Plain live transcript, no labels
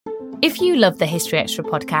If you love the History Extra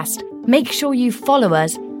podcast, make sure you follow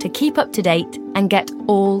us to keep up to date and get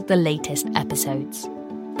all the latest episodes.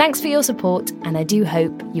 Thanks for your support, and I do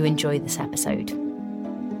hope you enjoy this episode.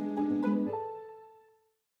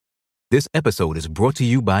 This episode is brought to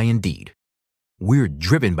you by Indeed. We're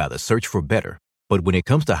driven by the search for better, but when it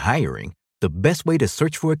comes to hiring, the best way to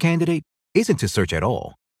search for a candidate isn't to search at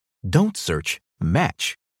all. Don't search,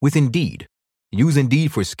 match with Indeed. Use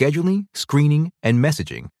Indeed for scheduling, screening, and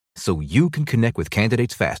messaging so you can connect with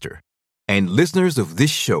candidates faster. And listeners of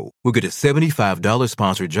this show will get a $75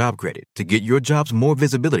 sponsored job credit to get your jobs more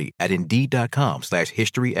visibility at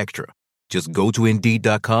Indeed.com/historyextra. Just go to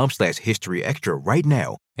Indeed.com/historyextra right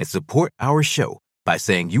now and support our show by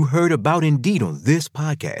saying you heard about Indeed on this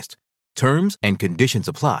podcast. Terms and conditions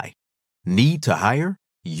apply. Need to hire?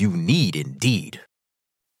 You need Indeed.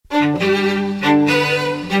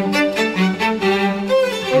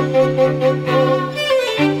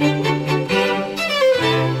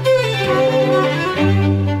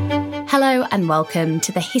 Hello and welcome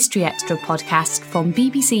to the History Extra podcast from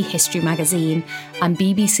BBC History Magazine and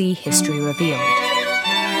BBC History Revealed.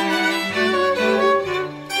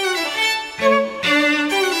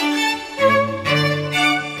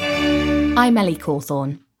 I'm Ellie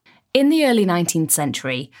Cawthorne. In the early 19th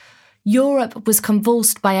century, Europe was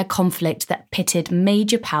convulsed by a conflict that pitted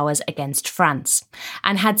major powers against France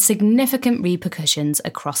and had significant repercussions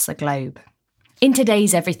across the globe. In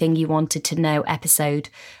today's Everything You Wanted to Know episode,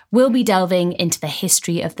 we'll be delving into the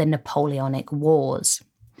history of the Napoleonic Wars.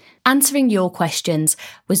 Answering your questions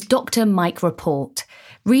was Dr. Mike Rapport,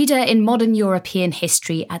 reader in modern European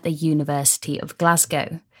history at the University of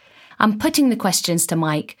Glasgow. And putting the questions to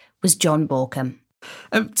Mike was John Borkham.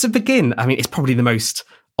 To begin, it's probably the most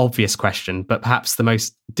obvious question, but perhaps the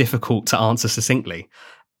most difficult to answer succinctly.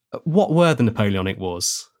 What were the Napoleonic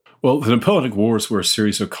Wars? Well, the Napoleonic Wars were a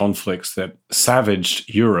series of conflicts that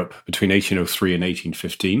savaged Europe between 1803 and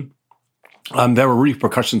 1815. There were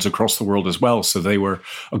repercussions across the world as well, so they were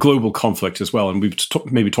a global conflict as well, and we'll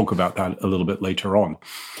maybe talk about that a little bit later on.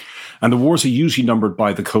 And the wars are usually numbered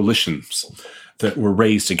by the coalitions that were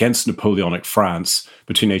raised against Napoleonic France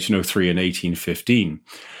between 1803 and 1815.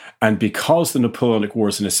 And because the Napoleonic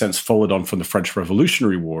Wars, in a sense, followed on from the French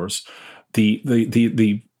Revolutionary Wars, the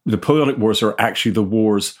Napoleonic Wars are actually the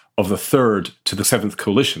wars of the third to the seventh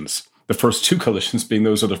coalitions. The first two coalitions being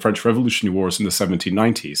those of the French Revolutionary Wars in the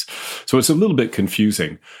 1790s. So it's a little bit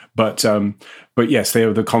confusing, but yes, they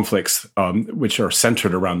are the conflicts which are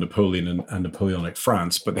centered around Napoleon and Napoleonic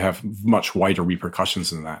France, but they have much wider repercussions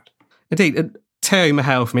than that. Indeed. Theo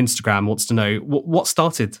Mahel from Instagram wants to know what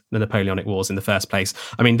started the Napoleonic Wars in the first place.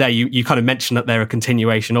 There you kind of mentioned that they're a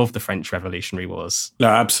continuation of the French Revolutionary Wars. No,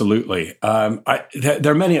 absolutely. There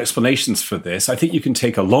are many explanations for this. I think you can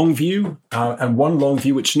take a long view, and one long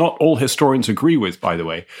view, which not all historians agree with, by the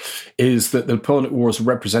way, is that the Napoleonic Wars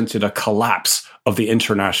represented a collapse of the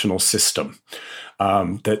international system.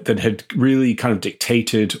 That had really kind of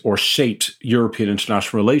dictated or shaped European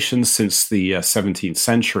international relations since the 17th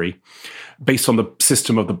century, based on the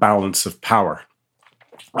system of the balance of power.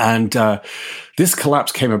 And this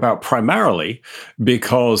collapse came about primarily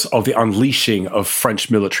because of the unleashing of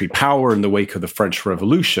French military power in the wake of the French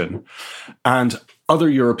Revolution, and other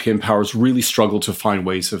European powers really struggled to find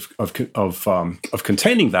ways of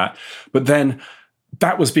containing that. But then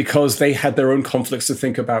that was because they had their own conflicts to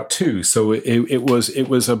think about too. So it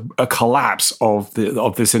was a collapse of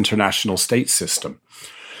this international state system.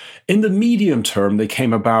 In the medium term, they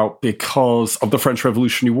came about because of the French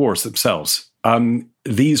Revolutionary Wars themselves.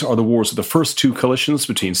 These are the wars of the first two coalitions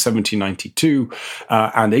between 1792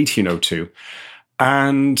 and 1802.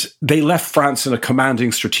 And they left France in a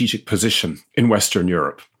commanding strategic position in Western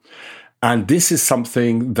Europe. And this is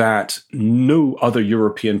something that no other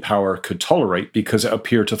European power could tolerate because it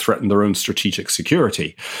appeared to threaten their own strategic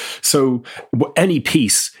security. So any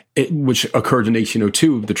peace, which occurred in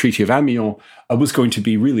 1802, the Treaty of Amiens, was going to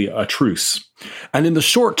be really a truce. And in the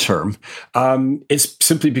short term, it's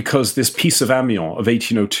simply because this Peace of Amiens of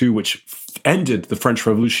 1802, which ended the French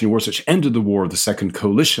Revolutionary Wars, which ended the War of the Second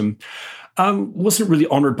Coalition, wasn't really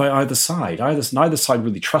honored by either side. Neither side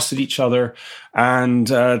really trusted each other, and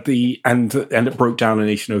it broke down in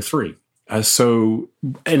 1803. So,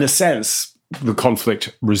 in a sense, the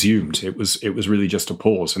conflict resumed. It was really just a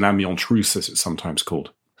pause, an Amiens truce, as it's sometimes called.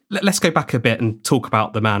 Let's go back a bit and talk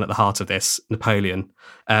about the man at the heart of this, Napoleon.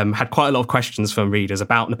 Had quite a lot of questions from readers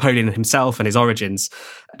about Napoleon himself and his origins.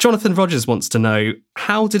 Jonathan Rogers wants to know,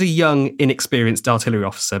 how did a young, inexperienced artillery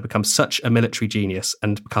officer become such a military genius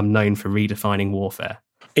and become known for redefining warfare?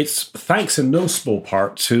 It's thanks in no small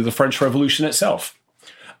part to the French Revolution itself.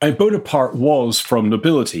 And Bonaparte was from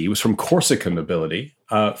nobility. He was from Corsican nobility,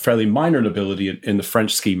 fairly minor nobility in the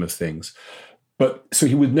French scheme of things. But so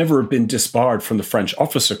he would never have been disbarred from the French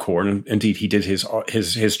officer corps. And indeed, he did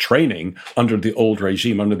his training under the old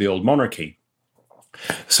regime, under the old monarchy.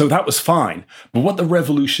 So that was fine. But what the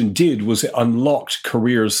revolution did was it unlocked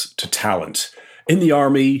careers to talent in the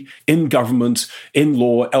army, in government, in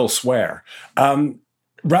law, elsewhere,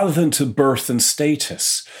 rather than to birth and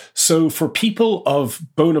status. So for people of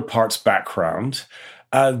Bonaparte's background,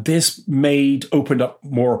 this opened up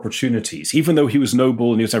more opportunities. Even though he was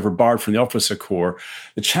noble and he was never barred from the officer corps,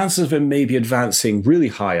 the chances of him maybe advancing really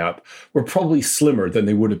high up were probably slimmer than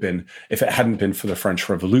they would have been if it hadn't been for the French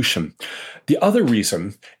Revolution. The other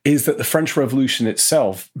reason is that the French Revolution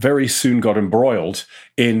itself very soon got embroiled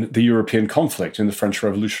in the European conflict, in the French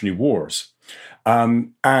Revolutionary Wars.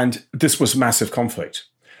 And this was massive conflict,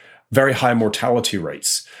 very high mortality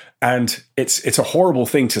rates. And it's a horrible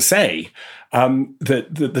thing to say, that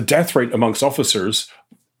the death rate amongst officers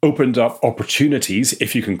opened up opportunities,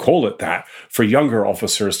 if you can call it that, for younger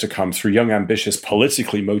officers to come through, young, ambitious,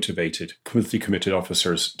 politically motivated, politically committed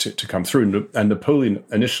officers to come through. And Napoleon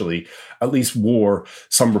initially at least wore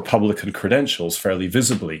some Republican credentials fairly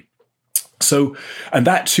visibly. So, and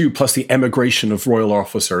that too, plus the emigration of royal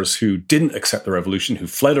officers who didn't accept the revolution, who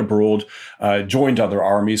fled abroad, joined other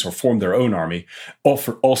armies or formed their own army,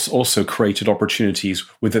 also created opportunities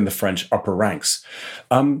within the French upper ranks.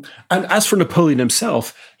 And as for Napoleon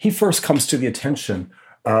himself, he first comes to the attention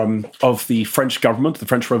of the French government, the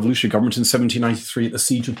French Revolutionary government in 1793 at the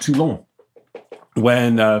Siege of Toulon,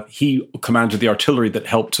 when he commanded the artillery that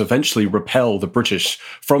helped eventually repel the British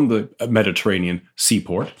from the Mediterranean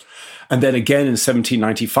seaport. And then again in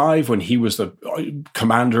 1795, when he was the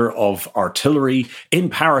commander of artillery in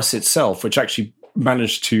Paris itself, which actually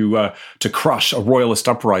managed to crush a royalist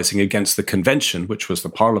uprising against the Convention, which was the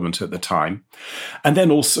parliament at the time. And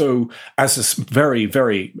then also as a very,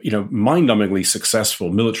 very, mind-numbingly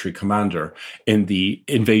successful military commander in the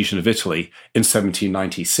invasion of Italy in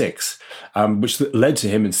 1796, which led to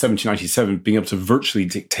him in 1797 being able to virtually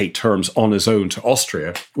dictate terms on his own to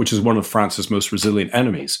Austria, which is one of France's most resilient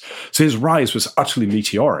enemies. So his rise was utterly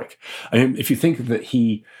meteoric. I mean, if you think that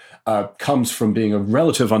he comes from being a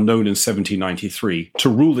relative unknown in 1793 to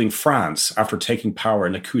ruling France after taking power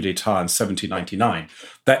in a coup d'etat in 1799.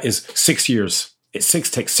 That is 6 years. It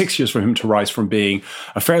takes 6 years for him to rise from being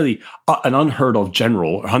a fairly an unheard of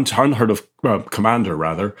general, unheard of commander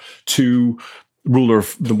rather, to ruler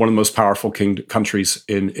of one of the most powerful countries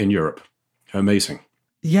in Europe. Amazing.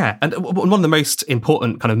 Yeah, and one of the most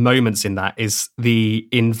important kind of moments in that is the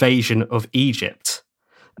invasion of Egypt.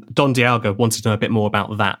 Don Dialgo wanted to know a bit more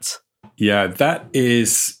about that. Yeah, that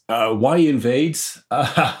is why he invades,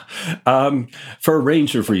 for a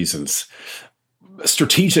range of reasons.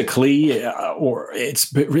 Strategically, or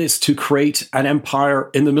it's to create an empire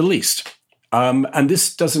in the Middle East. And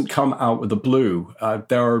this doesn't come out of the blue.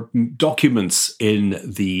 There are documents in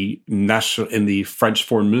the French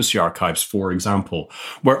Foreign Ministry archives, for example,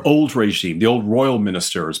 where the old royal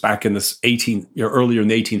ministers back in this earlier in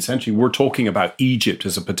the 18th century, were talking about Egypt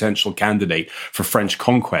as a potential candidate for French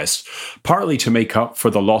conquest, partly to make up for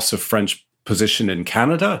the loss of French position in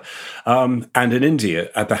Canada and in India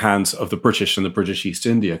at the hands of the British and the British East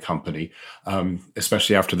India Company,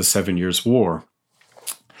 especially after the 7 Years' War.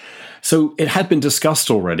 So it had been discussed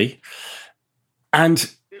already.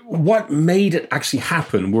 And what made it actually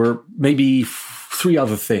happen were maybe three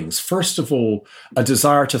other things. First of all, a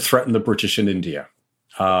desire to threaten the British in India.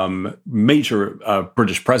 Major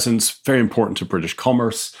British presence, very important to British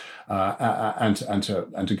commerce and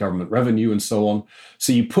to government revenue and so on.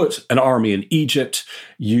 So you put an army in Egypt,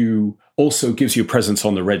 you also gives you a presence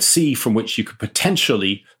on the Red Sea from which you could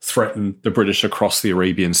potentially threaten the British across the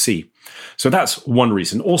Arabian Sea. So that's one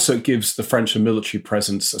reason. Also, it gives the French a military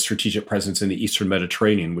presence, a strategic presence in the Eastern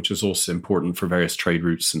Mediterranean, which is also important for various trade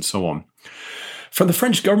routes and so on. From the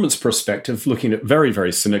French government's perspective, looking at very,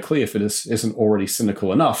 very cynically, if it isn't already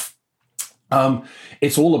cynical enough,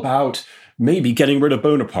 it's all about maybe getting rid of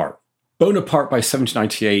Bonaparte. Bonaparte by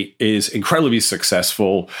 1798 is incredibly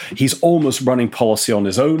successful. He's almost running policy on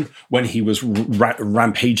his own when he was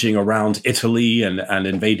rampaging around Italy and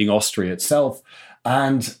invading Austria itself.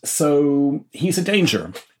 And so he's a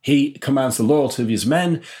danger. He commands the loyalty of his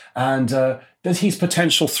men, and he's a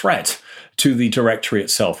potential threat to the Directory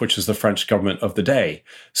itself, which is the French government of the day.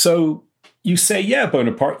 So you say, yeah,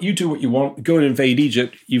 Bonaparte, you do what you want. Go and invade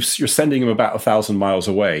Egypt. You're sending him about 1,000 miles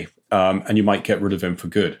away, and you might get rid of him for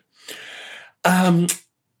good.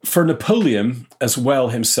 For Napoleon as well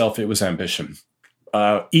himself, it was ambition.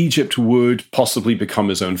 Egypt would possibly become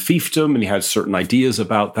his own fiefdom, and he had certain ideas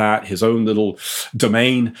about that, his own little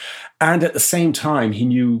domain. And at the same time, he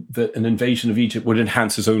knew that an invasion of Egypt would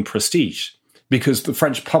enhance his own prestige, because the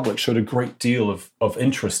French public showed a great deal of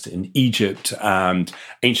interest in Egypt and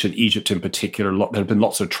ancient Egypt in particular. There have been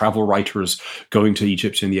lots of travel writers going to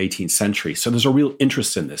Egypt in the 18th century. So there's a real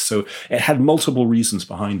interest in this. So it had multiple reasons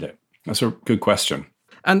behind it. That's a good question.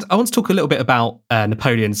 And I want to talk a little bit about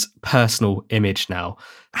Napoleon's personal image now.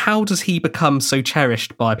 How does he become so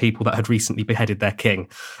cherished by people that had recently beheaded their king?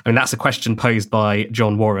 I mean, that's a question posed by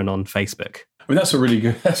John Warren on Facebook. I mean, that's a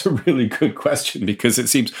really good question, because it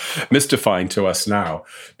seems mystifying to us now,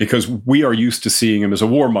 because we are used to seeing him as a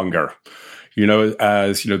warmonger,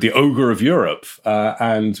 as the ogre of Europe,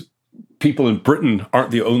 and people in Britain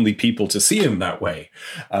aren't the only people to see him that way.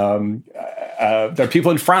 There are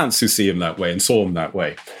people in France who see him that way and saw him that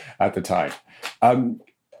way at the time.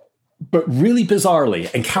 But really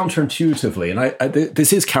bizarrely and counterintuitively, and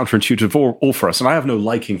this is counterintuitive all for us, and I have no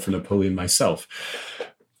liking for Napoleon myself,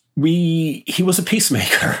 he was a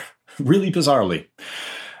peacemaker, really bizarrely.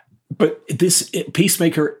 But this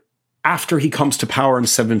peacemaker after he comes to power in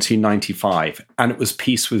 1795, and it was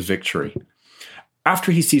peace with victory.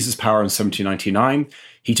 After he seizes power in 1799,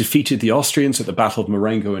 he defeated the Austrians at the Battle of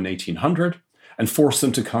Marengo in 1800 and forced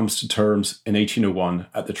them to come to terms in 1801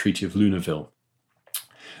 at the Treaty of Luneville.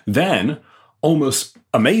 Then, almost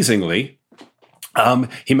amazingly,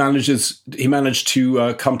 he managed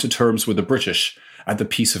to come to terms with the British at the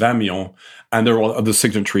Peace of Amiens, and there are other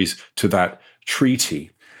signatories to that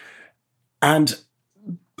treaty. And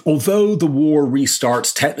although the war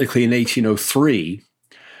restarts technically in 1803,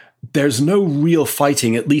 there's no real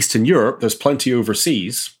fighting, at least in Europe. There's plenty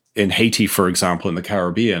overseas, in Haiti, for example, in the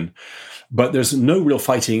Caribbean, but there's no real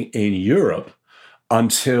fighting in Europe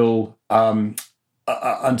until in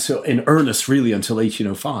earnest, really, until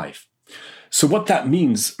 1805. So what that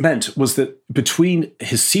meant was that between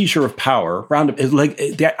his seizure of power,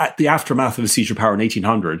 the aftermath of his seizure of power in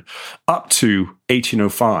 1800, up to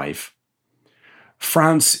 1805,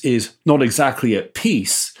 France is not exactly at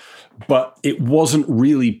peace, but it wasn't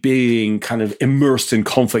really being kind of immersed in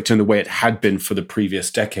conflict in the way it had been for the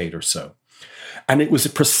previous decade or so. And it was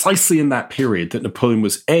precisely in that period that Napoleon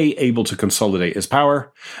was A, able to consolidate his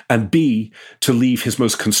power, and B, to leave his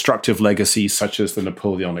most constructive legacies, such as the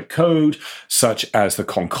Napoleonic Code, such as the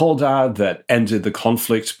Concordat that ended the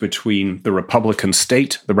conflict between the Republican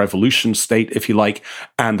state, the revolution state, if you like,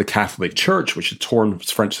 and the Catholic Church, which had torn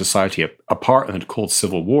French society apart and had caused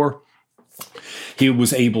civil war. He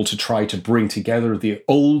was able to try to bring together the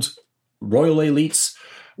old royal elites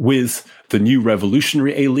with the new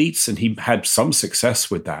revolutionary elites, and he had some success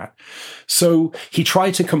with that. So he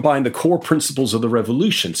tried to combine the core principles of the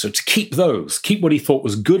revolution, so to keep what he thought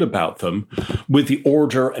was good about them, with the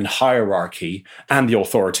order and hierarchy and the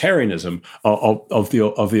authoritarianism of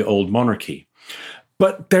the old monarchy.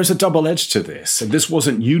 But there's a double edge to this, and this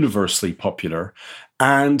wasn't universally popular.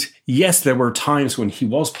 And yes, there were times when he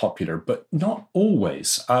was popular, but not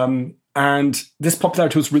always. And this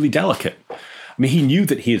popularity was really delicate. I mean, he knew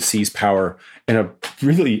that he had seized power in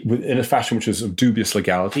a fashion which was of dubious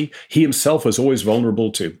legality. He himself was always vulnerable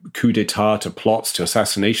to coup d'etat, to plots, to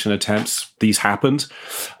assassination attempts. These happened.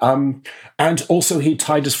 And also he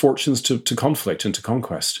tied his fortunes to conflict and to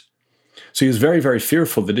conquest. So he was very, very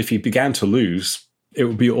fearful that if he began to lose, it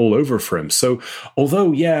would be all over for him. So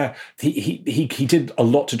although, he did a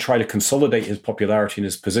lot to try to consolidate his popularity and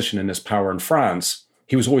his position and his power in France,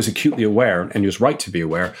 he was always acutely aware, and he was right to be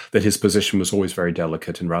aware, that his position was always very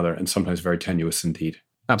delicate and sometimes very tenuous indeed.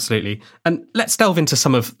 Absolutely. And let's delve into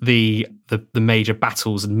some of the major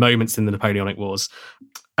battles and moments in the Napoleonic Wars,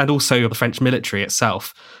 and also the French military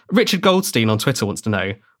itself. Richard Goldstein on Twitter wants to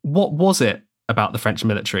know, what was it about the French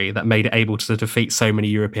military that made it able to defeat so many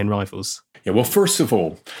European rivals? Yeah, well, first of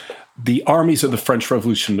all, the armies of the French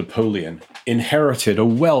Revolution, Napoleon, inherited a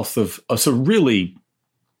wealth of some really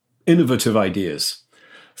innovative ideas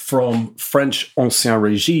from French Ancien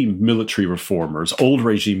Régime military reformers, old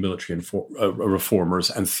regime military reformers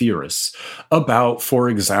and theorists about, for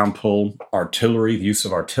example, artillery, the use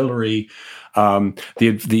of artillery,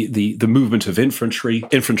 the movement of infantry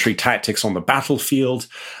tactics on the battlefield,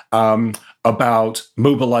 about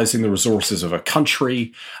mobilizing the resources of a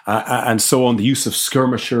country, and so on, the use of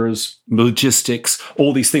skirmishers, logistics,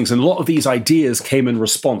 all these things. And a lot of these ideas came in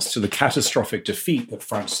response to the catastrophic defeat that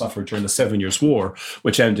France suffered during the 7 Years' War,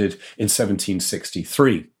 which ended in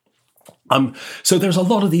 1763. So there's a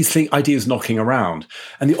lot of these ideas knocking around.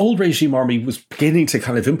 And the old regime army was beginning to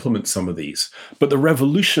kind of implement some of these. But the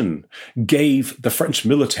revolution gave the French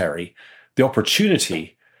military the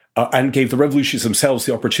opportunity and gave the revolutionaries themselves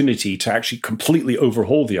the opportunity to actually completely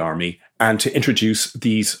overhaul the army and to introduce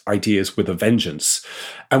these ideas with a vengeance.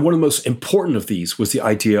 And one of the most important of these was the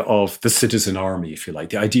idea of the citizen army, if you like,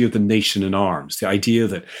 the idea of the nation in arms, the idea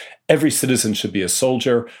that every citizen should be a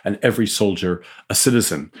soldier and every soldier a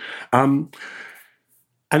citizen.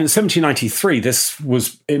 And in 1793, this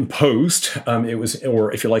was imposed. It was,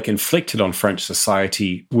 or if you like, inflicted on French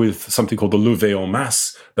society with something called the levée en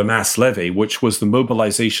masse, the mass levy, which was the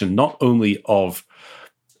mobilization not only of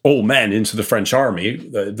all men into the French army,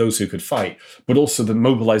 those who could fight, but also the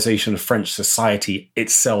mobilization of French society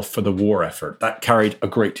itself for the war effort. That carried a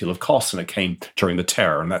great deal of cost, and it came during the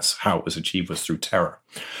Terror, and that's how it was achieved, was through terror.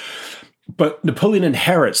 But Napoleon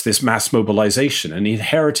inherits this mass mobilization, and he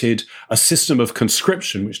inherited a system of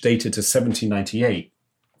conscription which dated to 1798,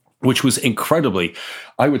 which was incredibly,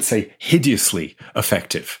 I would say, hideously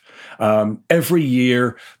effective. Every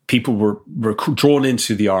year, people were drawn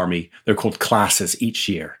into the army. They're called classes each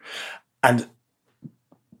year. And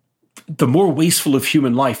the more wasteful of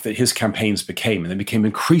human life that his campaigns became, and they became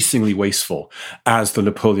increasingly wasteful as the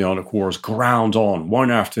Napoleonic Wars ground on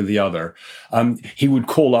one after the other, he would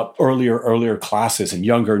call up earlier classes and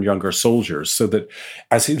younger soldiers, so that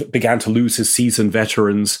as he began to lose his seasoned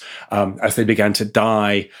veterans, as they began to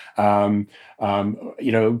die,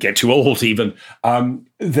 get too old even,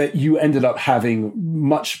 that you ended up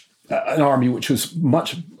having an army which was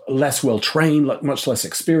much less well trained, much less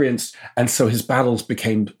experienced, and so his battles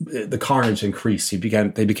the carnage increased.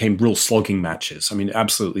 They became real slogging matches. I mean,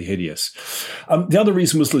 absolutely hideous. The other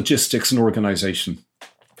reason was logistics and organization.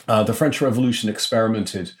 The French Revolution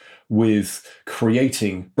experimented with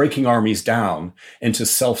breaking armies down into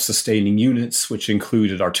self-sustaining units, which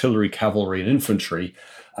included artillery, cavalry, and infantry,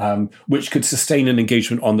 which could sustain an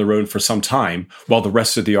engagement on their own for some time, while the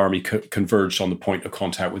rest of the army converged on the point of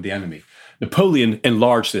contact with the enemy. Napoleon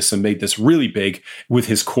enlarged this and made this really big with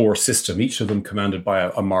his corps system, each of them commanded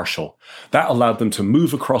by a marshal. That allowed them to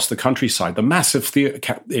move across the countryside, the massive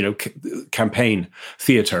campaign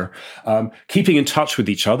theater, keeping in touch with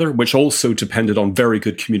each other, which also depended on very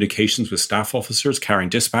good communications with staff officers carrying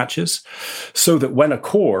dispatches, so that when a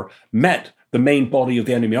corps met the main body of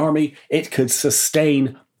the enemy army, it could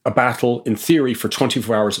sustain a battle, in theory, for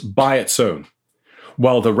 24 hours by its own,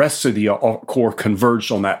 while the rest of the corps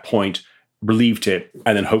converged on that point, relieved it,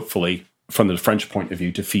 and then hopefully, from the French point of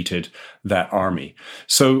view, defeated that army.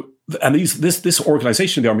 So, and this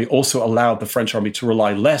organization of the army also allowed the French army to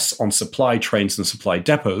rely less on supply trains and supply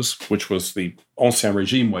depots, which was the ancien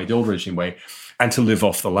regime way, the old regime way, and to live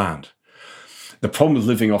off the land. The problem with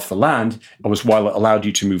living off the land was, while it allowed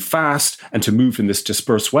you to move fast and to move in this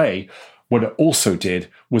dispersed way, what it also did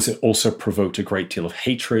was it also provoked a great deal of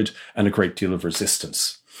hatred and a great deal of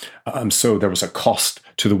resistance. So there was a cost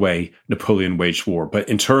to the way Napoleon waged war. But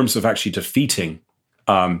in terms of actually defeating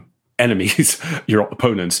enemies, your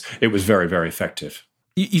opponents, it was very, very effective.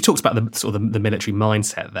 You talked about the military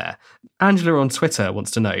mindset there. Angela on Twitter wants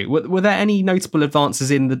to know, were there any notable advances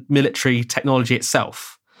in the military technology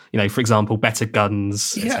itself? For example, better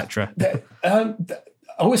guns, etc. I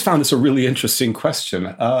always found this a really interesting question.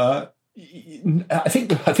 I think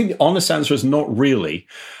the honest answer is not really.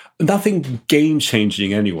 Nothing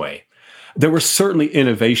game-changing anyway. There were certainly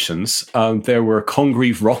innovations. There were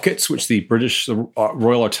Congreve rockets, which the British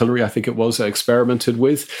Royal Artillery, I think it was, experimented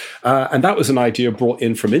with. And that was an idea brought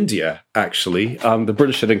in from India, actually. The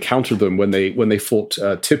British had encountered them when they fought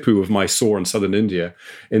Tipu of Mysore in southern India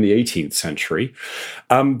in the 18th century.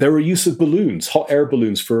 There were use of balloons, hot air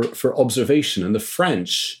balloons for observation, and the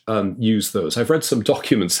French used those. I've read some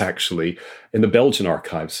documents, actually, in the Belgian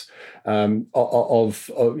archives of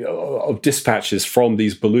dispatches from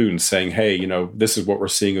these balloons saying, hey, this is what we're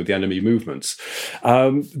seeing of the enemy movements.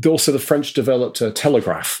 Also, the French developed a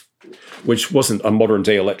telegraph, which wasn't a modern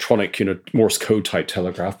day electronic, Morse code type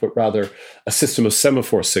telegraph, but rather a system of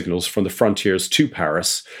semaphore signals from the frontiers to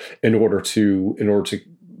Paris in order to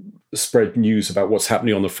spread news about what's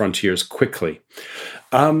happening on the frontiers quickly.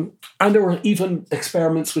 And there were even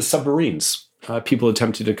experiments with submarines. People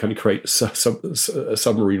attempted to kind of create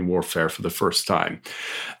submarine warfare for the first time.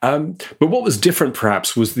 But what was different,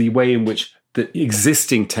 perhaps, was the way in which the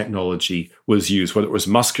existing technology was used, whether it was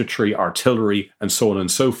musketry, artillery, and so on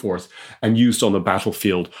and so forth, and used on the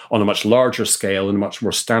battlefield on a much larger scale, in a much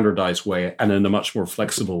more standardized way, and in a much more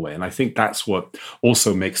flexible way. And I think that's what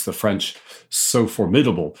also makes the French so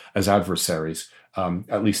formidable as adversaries,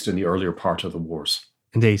 at least in the earlier part of the wars.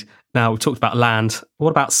 Indeed. Now, we've talked about land.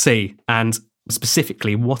 What about sea? And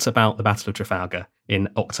specifically, what about the Battle of Trafalgar in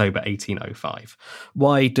October 1805?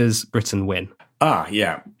 Why does Britain win?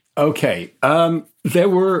 Yeah. Okay. There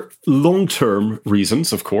were long-term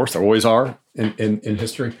reasons, of course. There always are in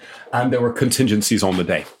history. And there were contingencies on the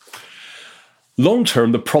day.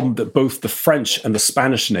 Long-term, the problem that both the French and the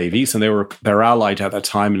Spanish navies, and they're allied at that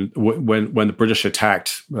time, and when the British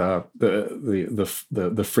attacked the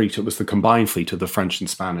fleet, it was the combined fleet of the French and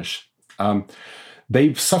Spanish.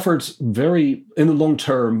 They've suffered in the long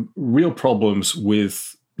term, real problems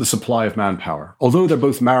with the supply of manpower. Although they're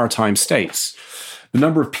both maritime states, the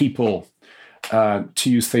number of people, to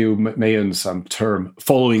use Theo Mayon's term,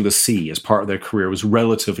 following the sea as part of their career was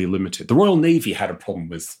relatively limited. The Royal Navy had a problem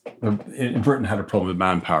in Britain had a problem with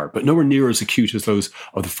manpower, but nowhere near as acute as those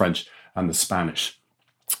of the French and the Spanish.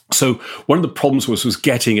 So one of the problems was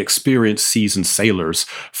getting experienced seasoned sailors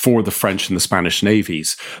for the French and the Spanish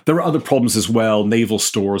navies. There were other problems as well: naval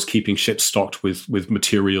stores, keeping ships stocked with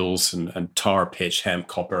materials and tar, pitch, hemp,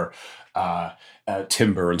 copper,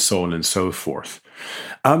 timber, and so on and so forth.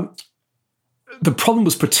 The problem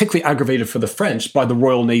was particularly aggravated for the French by the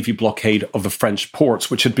Royal Navy blockade of the French ports,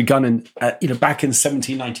 which had begun back in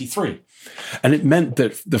 1793. And it meant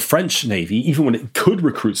that the French Navy, even when it could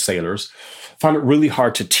recruit sailors, found it really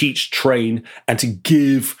hard to teach, train, and to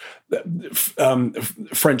give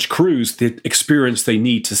French crews the experience they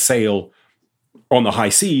need to sail on the high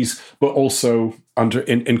seas, but also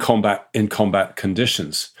in combat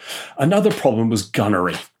conditions. Another problem was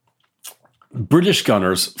gunnery. British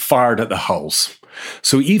gunners fired at the hulls.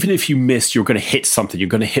 So even if you missed, you're going to hit something. You're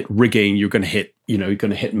going to hit rigging. You're going to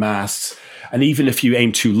hit masts. And even if you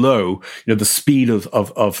aim too low, the speed of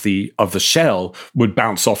the shell would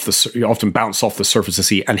often bounce off the surface of the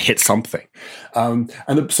sea and hit something. So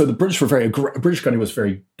the British British gunning was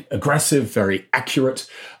very aggressive, very accurate,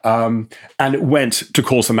 and it went to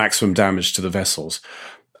cause the maximum damage to the vessels.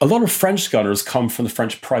 A lot of French gunners come from the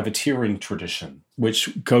French privateering tradition,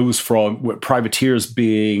 which goes from privateers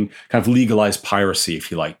being kind of legalized piracy, if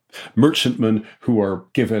you like. Merchantmen who are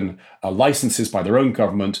given licenses by their own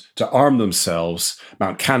government to arm themselves,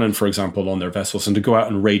 mount cannon, for example, on their vessels, and to go out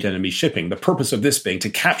and raid enemy shipping. The purpose of this being to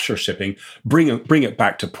capture shipping, bring it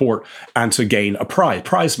back to port, and to gain a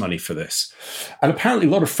prize money for this. And apparently a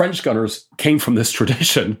lot of French gunners came from this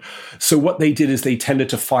tradition. So what they did is they tended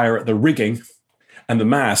to fire at the rigging and the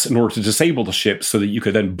mast in order to disable the ship so that you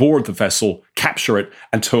could then board the vessel, capture it,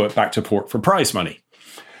 and tow it back to port for prize money.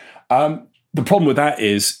 The problem with that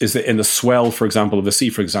is that in the swell, for example, of the sea,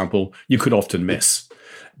 for example, you could often miss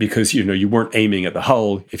because you weren't aiming at the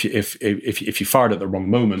hull. If you fired at the wrong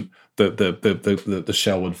moment, the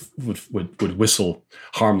shell would whistle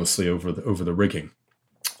harmlessly over the rigging.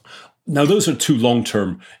 Now, those are two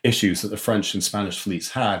long-term issues that the French and Spanish fleets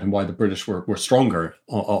had, and why the British were stronger,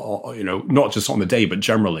 not just on the day, but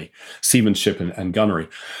generally, seamanship and gunnery.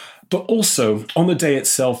 But also, on the day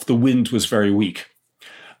itself, the wind was very weak.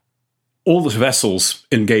 All the vessels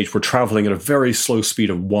engaged were traveling at a very slow speed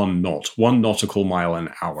of 1 knot, 1 nautical mile an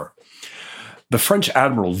hour. The French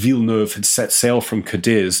admiral Villeneuve had set sail from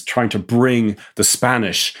Cadiz, trying to bring the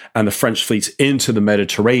Spanish and the French fleets into the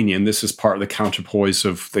Mediterranean. This is part of the counterpoise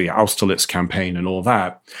of the Austerlitz campaign and all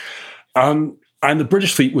that. And the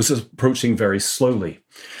British fleet was approaching very slowly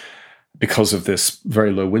because of this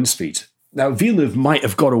very low wind speed. Now, Villeneuve might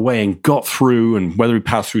have got away and got through, and whether he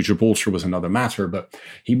passed through Gibraltar was another matter, but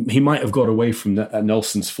he might have got away from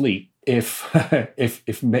Nelson's fleet if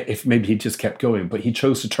maybe he just kept going, but he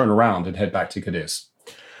chose to turn around and head back to Cadiz.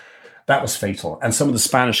 That was fatal. And some of the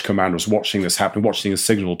Spanish commanders watching this happen, watching the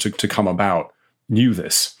signal to come about, knew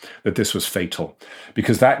that this was fatal,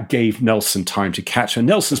 because that gave Nelson time to catch. And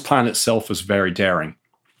Nelson's plan itself was very daring.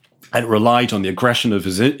 And it relied on the aggression of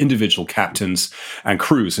his individual captains and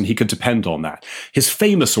crews, and he could depend on that. His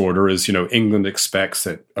famous order is, England expects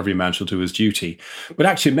that every man shall do his duty. But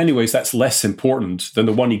actually, in many ways, that's less important than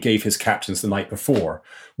the one he gave his captains the night before,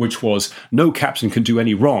 which was no captain can do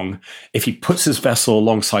any wrong if he puts his vessel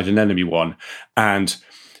alongside an enemy one and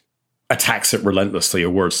attacks it relentlessly, or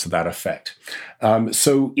words to that effect.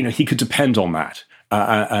 So he could depend on that.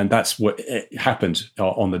 And that's what happened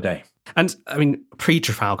on the day. And I mean,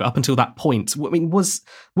 pre-Trafalgar, up until that point, was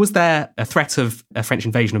there a threat of a French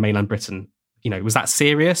invasion of mainland Britain? Was that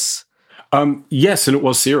serious? Yes, and it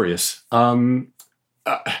was serious. There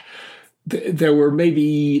were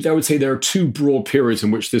I would say there are two broad periods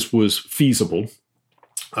in which this was feasible.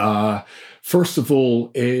 First of all,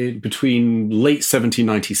 between late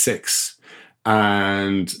 1796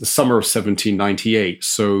 and the summer of 1798,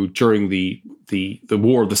 so during the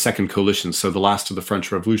War of the Second Coalition, so the last of the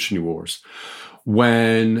French Revolutionary Wars,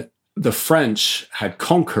 when the French had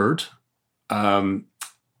conquered the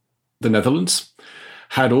Netherlands,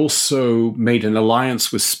 had also made an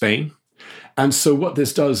alliance with Spain, And so what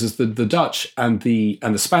this does is the Dutch and the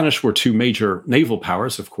Spanish were two major naval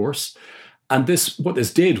powers, of course. And what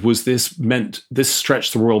this did was this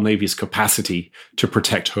stretched the Royal Navy's capacity to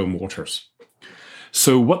protect home waters.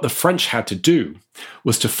 So what the French had to do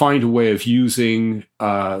was to find a way of using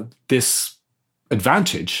this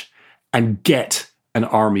advantage and get an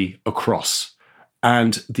army across.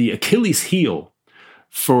 And the Achilles heel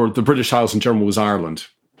for the British Isles in general was Ireland.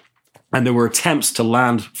 And there were attempts to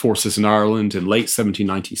land forces in Ireland in late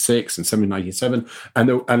 1796 and 1797,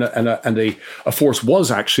 and a force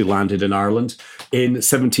was actually landed in Ireland in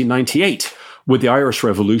 1798 with the Irish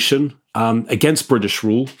Revolution against British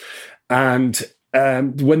rule. And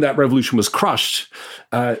when that revolution was crushed,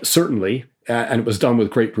 certainly, and it was done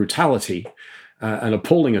with great brutality and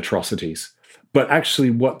appalling atrocities. But actually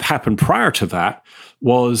what happened prior to that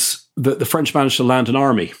was that the French managed to land an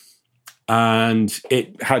army. And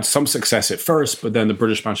it had some success at first, but then the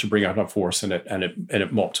British managed to bring out a force, and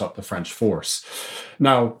it mopped up the French force.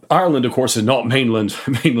 Now, Ireland, of course, is not mainland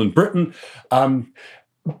Britain,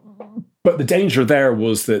 but the danger there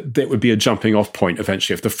was that it would be a jumping off point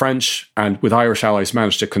eventually. If the French and with Irish allies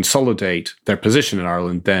managed to consolidate their position in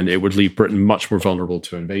Ireland, then it would leave Britain much more vulnerable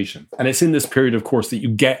to invasion. And it's in this period, of course, that you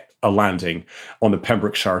get a landing on the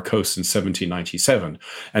Pembrokeshire coast in 1797.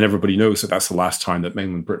 And everybody knows that that's the last time that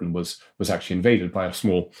mainland Britain was actually invaded by a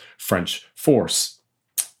small French force.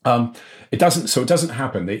 It doesn't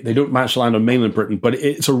happen. They don't manage to land on mainland Britain, but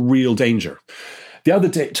it's a real danger. The other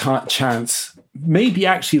chance may be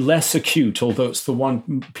actually less acute, although it's the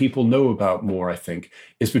one people know about more, I think,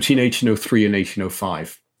 is between 1803 and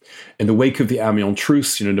 1805. In the wake of the Amiens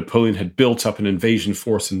Truce, Napoleon had built up an invasion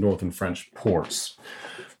force in northern French ports.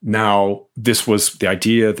 Now, this was the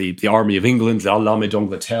idea, the Army of England, l'Armée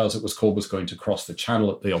d'Angleterre, as it was called, was going to cross the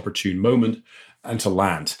Channel at the opportune moment and to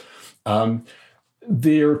land.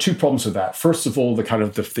 There are two problems with that. First of all,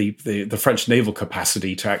 the French naval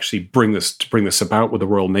capacity to actually bring this about with the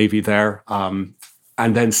Royal Navy there, and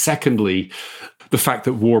then secondly, the fact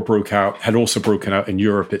that war had also broken out in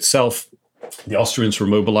Europe itself. The Austrians were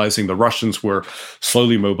mobilizing, the Russians were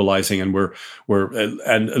slowly mobilizing, and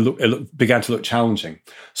it began to look challenging.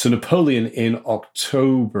 So Napoleon in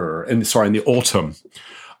the autumn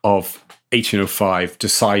of 1805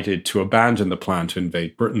 decided to abandon the plan to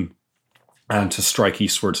invade Britain and to strike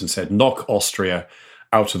eastwards and said, knock Austria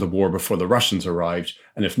out of the war before the Russians arrived,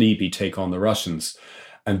 and if need be, take on the Russians,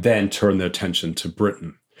 and then turn their attention to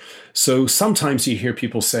Britain. So sometimes you hear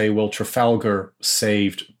people say, well, Trafalgar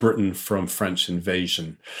saved Britain from French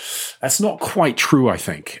invasion. That's not quite true, I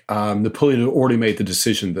think. Napoleon had already made the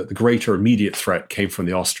decision that the greater immediate threat came from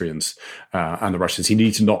the Austrians and the Russians. He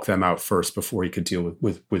needed to knock them out first before he could deal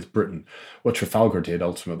with Britain. What Trafalgar did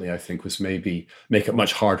ultimately, I think, was maybe make it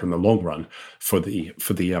much harder in the long run for the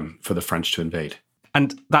French to invade.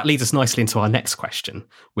 And that leads us nicely into our next question,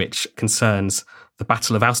 which concerns the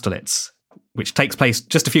Battle of Austerlitz, which takes place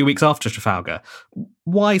just a few weeks after Trafalgar.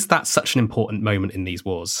 Why is that such an important moment in these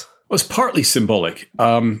wars? Well, it's partly symbolic.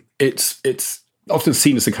 It's often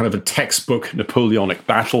seen as a kind of a textbook Napoleonic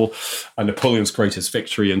battle, and Napoleon's greatest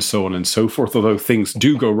victory, and so on and so forth. Although things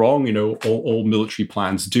do go wrong, all military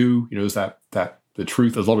plans do. Is that the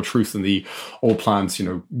truth? There's a lot of truth in all plans,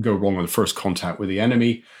 go wrong on the first contact with the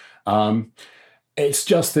enemy. It's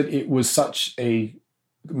just that it was such a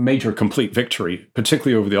major complete victory,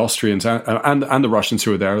 particularly over the Austrians and the Russians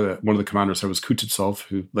who were there. One of the commanders there was Kutuzov,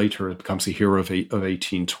 who later becomes the hero of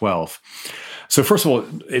 1812. So first of all,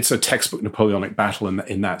 it's a textbook Napoleonic battle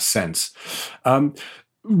in that sense.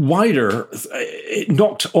 Wider, it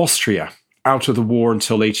knocked Austria out of the war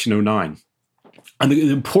until 1809. And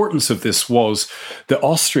the importance of this was that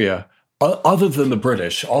Austria, other than the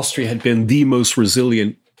British, Austria had been the most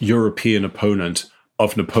resilient European opponent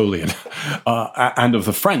of Napoleon and of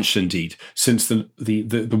the French, indeed, since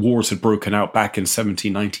the wars had broken out back in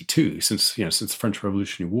 1792, since the French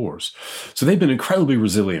Revolutionary Wars. So they've been incredibly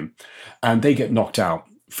resilient, and they get knocked out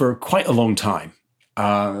for quite a long time.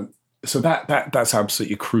 So that's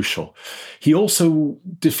absolutely crucial. He also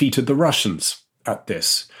defeated the Russians at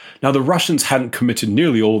this. Now, the Russians hadn't committed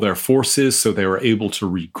nearly all their forces, so they were able to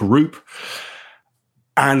regroup.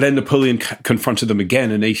 And then Napoleon confronted them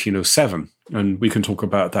again in 1807, and we can talk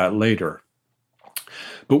about that later.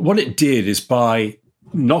 But what it did is, by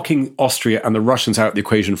knocking Austria and the Russians out of the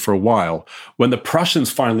equation for a while, when the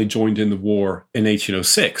Prussians finally joined in the war in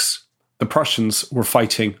 1806, the Prussians were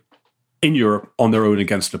fighting in Europe on their own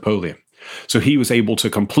against Napoleon. So he was able to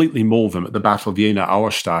completely mold them at the Battle of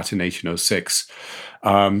Jena-Auerstadt in 1806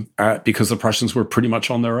 because the Prussians were pretty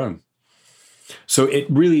much on their own. So it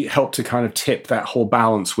really helped to kind of tip that whole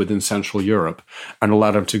balance within Central Europe and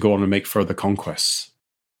allowed them to go on and make further conquests.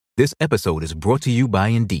 This episode is brought to you by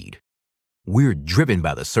Indeed. We're driven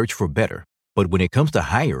by the search for better, but when it comes to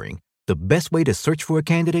hiring, the best way to search for a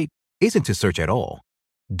candidate isn't to search at all.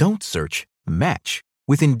 Don't search, match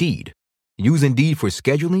with Indeed. Use Indeed for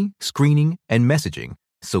scheduling, screening, and messaging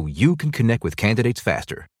so you can connect with candidates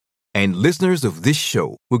faster. And listeners of this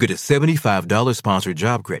show will get a $75 sponsored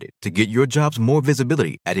job credit to get your jobs more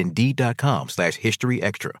visibility at Indeed.com/History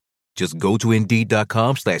Extra. Just go to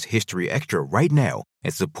Indeed.com/History Extra right now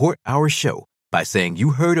and support our show by saying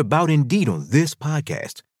you heard about Indeed on this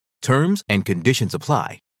podcast. Terms and conditions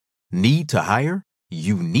apply. Need to hire?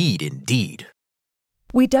 You need Indeed.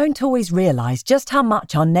 We don't always realize just how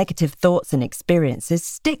much our negative thoughts and experiences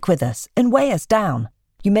stick with us and weigh us down.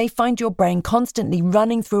 You may find your brain constantly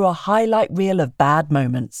running through a highlight reel of bad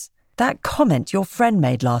moments. That comment your friend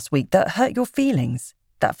made last week that hurt your feelings.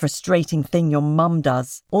 That frustrating thing your mum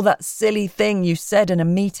does. Or that silly thing you said in a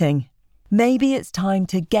meeting. Maybe it's time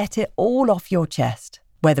to get it all off your chest.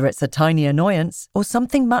 Whether it's a tiny annoyance or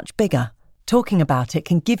something much bigger, talking about it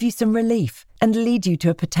can give you some relief and lead you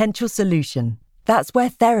to a potential solution. That's where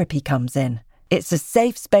therapy comes in. It's a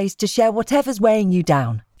safe space to share whatever's weighing you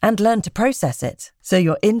down and learn to process it, so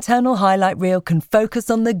your internal highlight reel can focus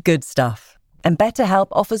on the good stuff. And BetterHelp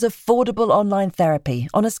offers affordable online therapy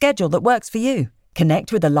on a schedule that works for you.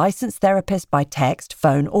 Connect with a licensed therapist by text,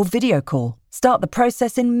 phone, or video call. Start the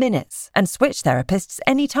process in minutes and switch therapists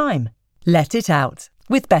anytime. Let it out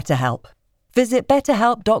with BetterHelp. Visit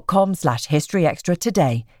betterhelp.com/historyextra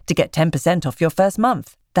today to get 10% off your first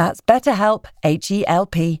month. That's BetterHelp,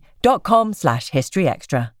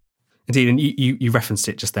 HELP.com/historyextra. Indeed, and you referenced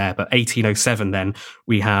it just there, but 1807 then,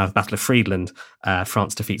 we have Battle of Friedland.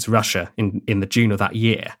 France defeats Russia in the June of that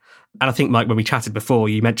year. And I think, Mike, when we chatted before,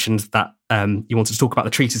 you mentioned that you wanted to talk about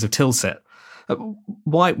the treaties of Tilsit.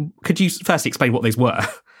 Why? Could you firstly explain what those were,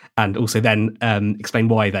 and also then explain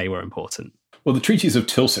why they were important? Well, the treaties of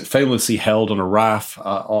Tilsit, famously held on a raft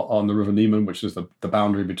on the River Niemen, which is the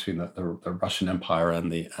boundary between the Russian Empire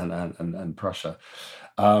and Prussia.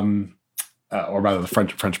 Or rather the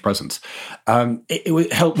French presence. It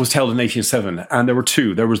was held in 1807, and there were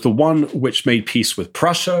two. There was the one which made peace with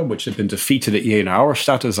Prussia, which had been defeated at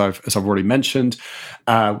Jena-Auerstadt, as I've already mentioned.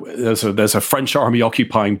 There's a French army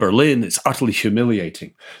occupying Berlin. It's utterly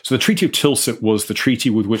humiliating. So the Treaty of Tilsit was the treaty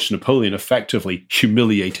with which Napoleon effectively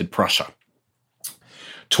humiliated Prussia.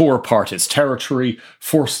 Tore apart its territory,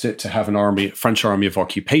 forced it to have a French army of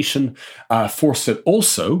occupation, forced it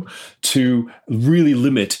also to really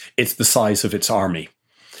limit the size of its army.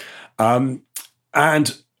 And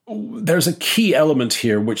there's a key element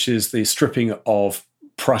here, which is the stripping of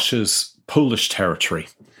Prussia's Polish territory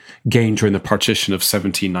gained during the partition of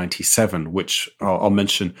 1797, which I'll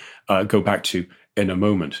mention, go back to in a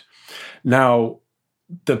moment. Now,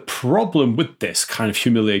 the problem with this kind of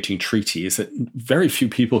humiliating treaty is that very few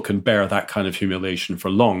people can bear that kind of humiliation for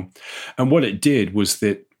long. And what it did was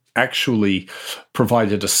that actually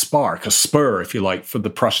provided a spur, if you like, for the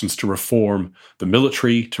Prussians to reform the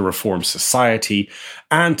military, to reform society,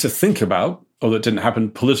 and to think about, although it didn't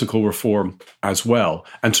happen, political reform as well,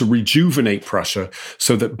 and to rejuvenate Prussia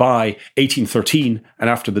so that by 1813,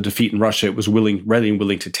 and after the defeat in Russia, it was ready and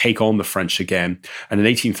willing to take on the French again. And in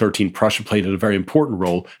 1813, Prussia played a very important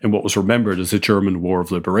role in what was remembered as the German War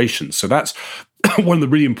of Liberation. So that's one of the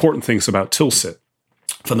really important things about Tilsit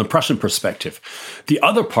from the Prussian perspective. The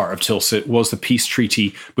other part of Tilsit was the peace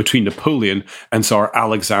treaty between Napoleon and Tsar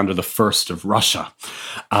Alexander I of Russia.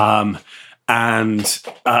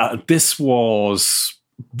 This was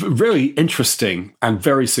very interesting and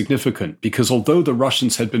very significant because although the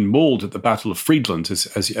Russians had been mauled at the Battle of Friedland,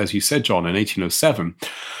 as you said, John, in 1807,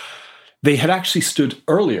 they had actually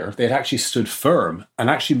stood firm and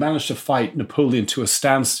actually managed to fight Napoleon to a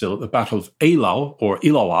standstill at the Battle of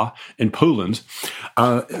Eylau in Poland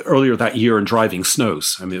earlier that year in driving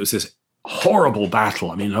snows. I mean, it was this horrible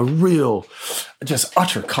battle. I mean, a real, just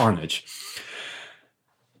utter carnage.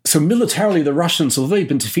 So militarily, the Russians, although they'd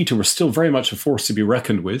been defeated, were still very much a force to be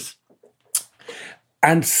reckoned with.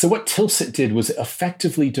 And so what Tilsit did was it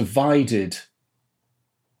effectively divided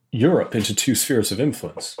Europe into two spheres of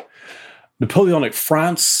influence. Napoleonic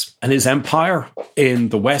France and his empire in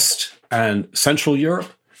the West and Central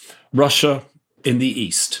Europe, Russia in the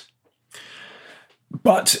East.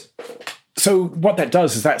 But so what that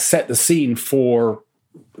does is that set the scene for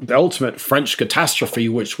the ultimate French catastrophe,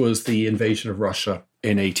 which was the invasion of Russia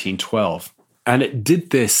in 1812. And it did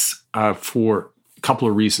this for couple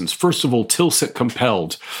of reasons. First of all, Tilsit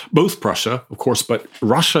compelled both Prussia, of course, but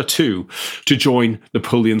Russia too, to join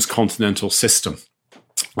Napoleon's continental system.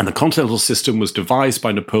 And the continental system was devised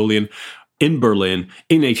by Napoleon in Berlin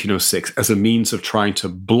in 1806 as a means of trying to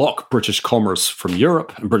block British commerce from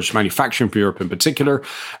Europe and British manufacturing from Europe in particular,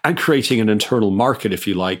 and creating an internal market, if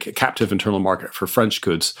you like, a captive internal market for French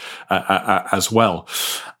goods as well.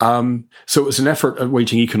 So it was an effort at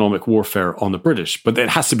waging economic warfare on the British, but it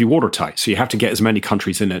has to be watertight. So you have to get as many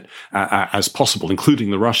countries in it as possible, including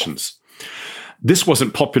the Russians. This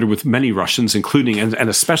wasn't popular with many Russians, including and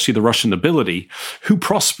especially the Russian nobility, who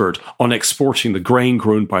prospered on exporting the grain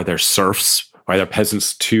grown by their serfs, by their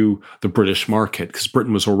peasants, to the British market, because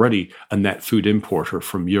Britain was already a net food importer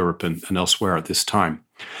from Europe and elsewhere at this time.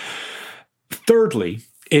 Thirdly,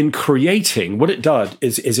 in creating, what it did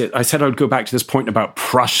I said I would go back to this point about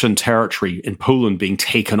Prussian territory in Poland being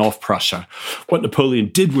taken off Prussia. What Napoleon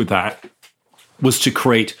did with that was to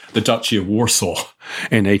create the Duchy of Warsaw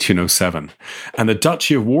in 1807. And the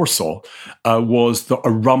Duchy of Warsaw was a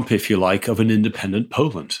rump, if you like, of an independent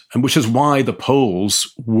Poland, and which is why the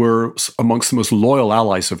Poles were amongst the most loyal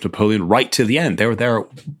allies of Napoleon right to the end. They were there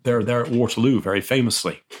at Waterloo, very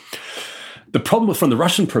famously. The problem from the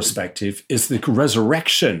Russian perspective is the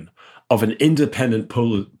resurrection of an independent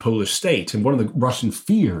Polish state. And one of the Russian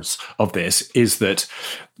fears of this is that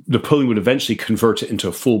Napoleon would eventually convert it into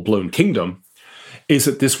a full-blown kingdom, is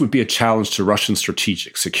that this would be a challenge to Russian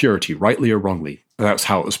strategic security, rightly or wrongly. That's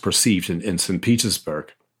how it was perceived in St.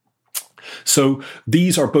 Petersburg. So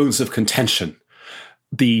these are bones of contention.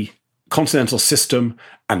 The continental system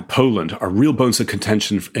and Poland are real bones of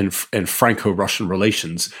contention in Franco-Russian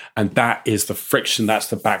relations, and that is the friction, that's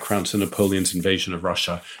the background to Napoleon's invasion of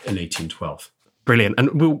Russia in 1812. Brilliant.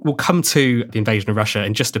 And we'll come to the invasion of Russia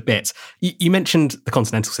in just a bit. You mentioned the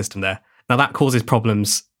continental system there. Now that causes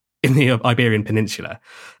problems in the Iberian Peninsula.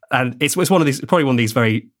 And it's one of these, probably one of these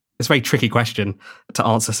it's a very tricky question to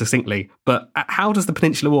answer succinctly, but how does the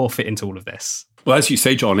Peninsular War fit into all of this? Well, as you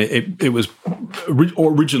say, John, it was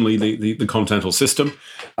originally the continental system.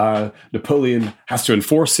 Napoleon has to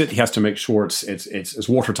enforce it. He has to make sure it's as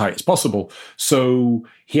watertight as possible. So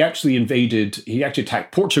he actually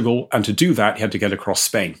attacked Portugal, and to do that, he had to get across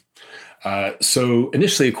Spain. So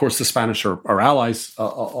initially, of course, the Spanish are allies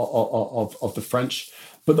of the French.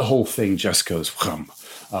 But the whole thing just goes wham.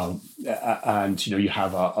 And you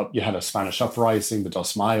had a Spanish uprising, the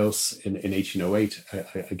Dos Mayos, in 1808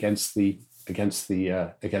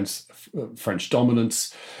 against French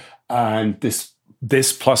dominance, and this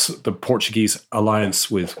plus the Portuguese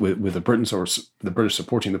alliance with the Britons, or the British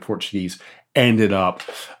supporting the Portuguese, ended up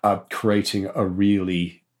creating a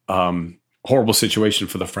really horrible situation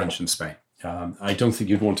for the French in Spain. I don't think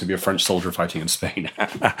you'd want to be a French soldier fighting in Spain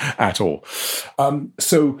at all.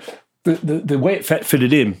 So the way it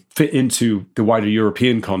fit into the wider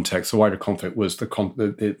European context, the wider conflict was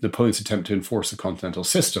the Napoleon's attempt to enforce the continental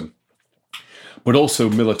system. But also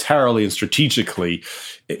militarily and strategically,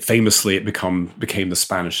 it became the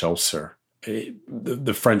Spanish ulcer.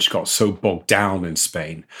 The French got so bogged down in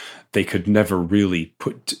Spain, they could never really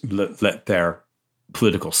let their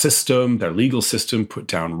political system, their legal system, put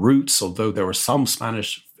down roots. Although there were some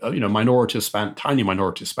Spanish, tiny minority of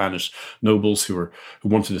Spanish nobles who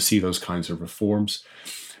wanted to see those kinds of reforms,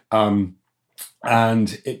 and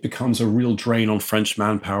it becomes a real drain on French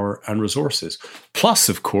manpower and resources. Plus,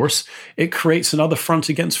 of course, it creates another front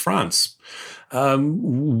against France.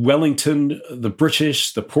 Wellington, the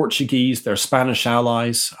British, the Portuguese, their Spanish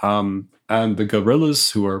allies, and the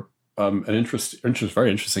guerrillas, who are very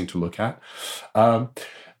interesting to look at, open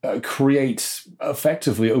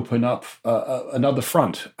up another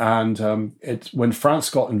front. And when France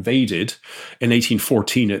got invaded in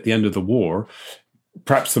 1814 at the end of the war,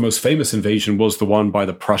 perhaps the most famous invasion was the one by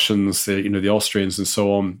the Prussians, the Austrians and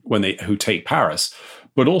so on, who take Paris.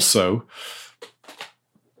 But also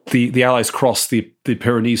the Allies crossed the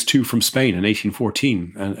Pyrenees too from Spain in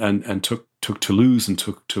 1814 and took Toulouse and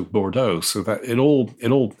took Bordeaux, so that it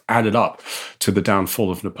all added up to the downfall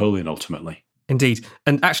of Napoleon ultimately. Indeed.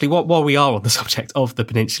 And actually, while we are on the subject of the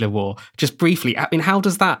Peninsular War, just briefly, how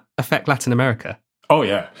does that affect Latin America? Oh,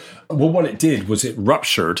 yeah. Well, what it did was it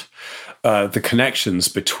ruptured the connections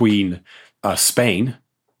between Spain,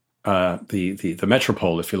 the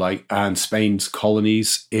metropole, if you like, and Spain's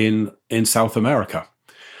colonies in South America.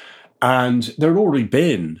 And there had already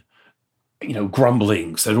been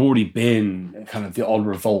grumblings. There'd already been kind of the odd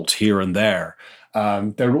revolt here and there.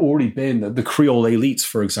 There had already been the Creole elites,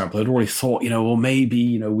 for example, had already thought,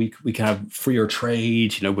 maybe, we can have freer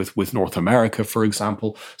trade, with North America, for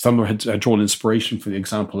example. Some had drawn inspiration from the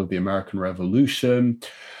example of the American Revolution.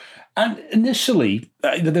 And initially,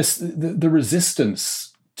 the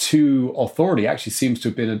resistance to authority actually seems to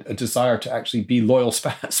have been a desire to actually be loyal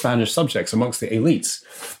Spanish subjects amongst the elites.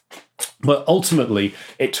 But ultimately,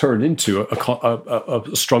 it turned into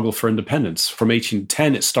a struggle for independence. From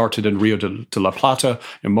 1810, it started in Rio de la Plata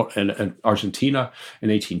in Argentina. In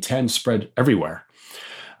 1810, spread everywhere.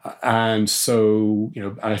 And so,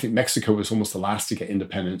 and I think Mexico was almost the last to get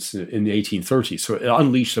independence in the 1830s. So it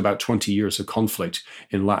unleashed about 20 years of conflict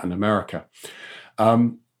in Latin America.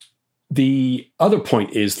 The other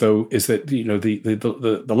point is that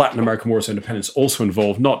the Latin American Wars of Independence also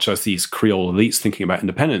involved not just these Creole elites thinking about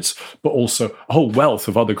independence, but also a whole wealth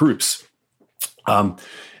of other groups. Native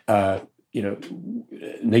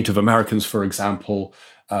Americans, for example,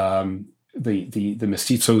 the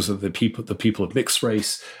mestizos, of the people of mixed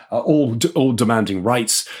race, all demanding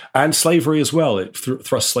rights, and slavery as well. It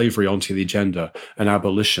thrust slavery onto the agenda and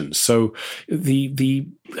abolition. So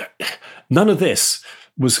none of this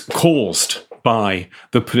was caused by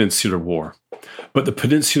the Peninsular War, but the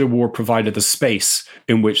Peninsular War provided the space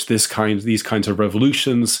in which these kinds of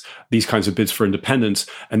revolutions, these kinds of bids for independence,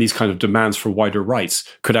 and these kinds of demands for wider rights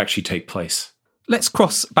could actually take place. Let's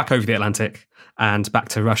cross back over the Atlantic and back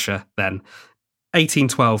to Russia then.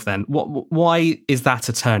 1812 then. Why is that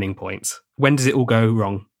a turning point? When does it all go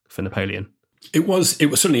wrong for Napoleon? It was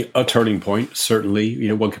certainly a turning point.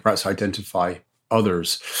 Certainly, one could perhaps identify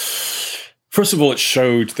others. First of all, it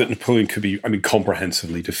showed that Napoleon could be,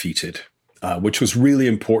 comprehensively defeated, which was really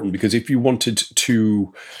important, because if you wanted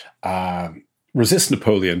to resist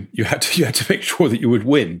Napoleon, you had to make sure that you would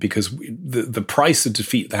win, because the price of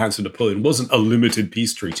defeat at the hands of Napoleon wasn't a limited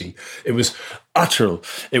peace treaty. It was utter.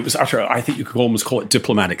 I think you could almost call it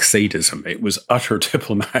diplomatic sadism. It was utter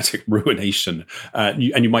diplomatic ruination, and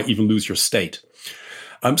you might even lose your state.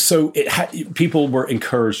 So people were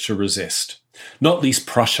encouraged to resist, not least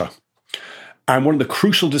Prussia. And one of the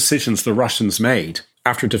crucial decisions the Russians made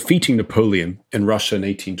after defeating Napoleon in Russia in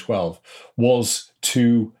 1812 was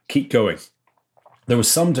to keep going. There was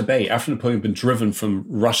some debate, after Napoleon had been driven from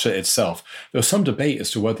Russia itself, there was some debate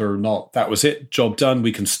as to whether or not that was it, job done,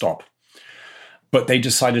 we can stop. But they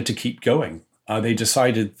decided to keep going.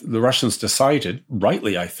 The Russians decided,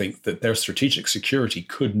 rightly I think, that their strategic security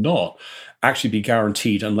could not actually be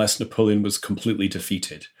guaranteed unless Napoleon was completely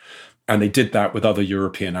defeated. And they did that with other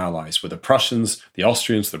European allies, with the Prussians, the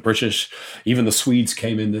Austrians, the British, even the Swedes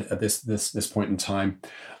came in at this point in time,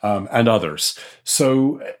 and others.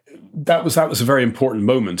 So that was a very important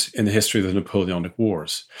moment in the history of the Napoleonic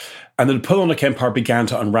Wars. And the Napoleonic Empire began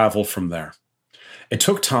to unravel from there. It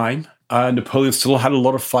took time. Napoleon still had a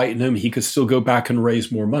lot of fight in him. He could still go back and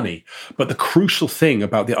raise more money. But the crucial thing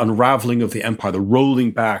about the unraveling of the empire, the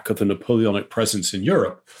rolling back of the Napoleonic presence in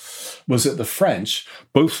Europe, was that the French,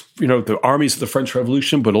 both the armies of the French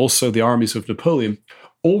Revolution, but also the armies of Napoleon,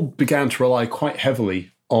 all began to rely quite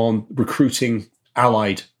heavily on recruiting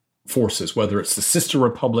allied forces, whether it's the sister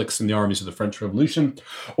republics in the armies of the French Revolution,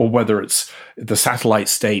 or whether it's the satellite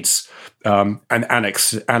states and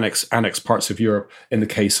annex parts of Europe in the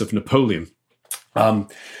case of Napoleon. And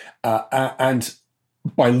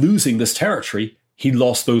by losing this territory, he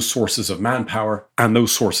lost those sources of manpower and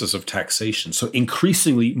those sources of taxation. So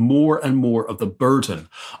increasingly, more and more of the burden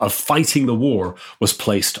of fighting the war was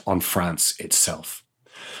placed on France itself.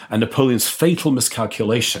 And Napoleon's fatal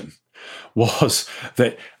miscalculation was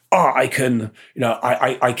that, I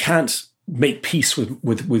can't make peace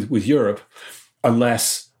with Europe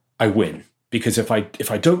unless I win. Because if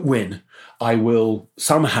I don't win, I will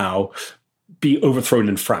somehow be overthrown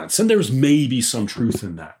in France. And there's maybe some truth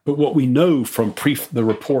in that. But what we know from the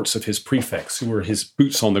reports of his prefects, who were his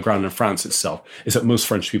boots on the ground in France itself, is that most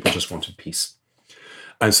French people just wanted peace.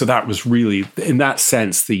 And so that was really, in that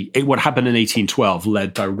sense, what happened in 1812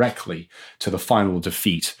 led directly to the final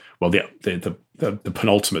defeat, well, the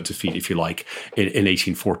penultimate defeat, if you like, in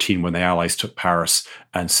 1814, when the Allies took Paris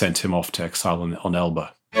and sent him off to exile on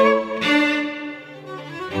Elba.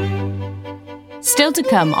 Still to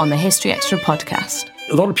come on the History Extra podcast.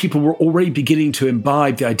 A lot of people were already beginning to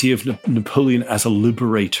imbibe the idea of Napoleon as a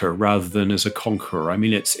liberator rather than as a conqueror. I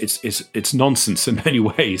mean, it's nonsense in many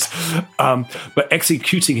ways. But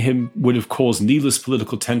executing him would have caused needless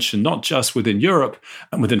political tension, not just within Europe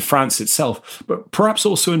and within France itself, but perhaps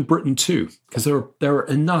also in Britain too, because there are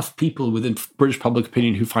enough people within British public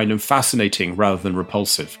opinion who find him fascinating rather than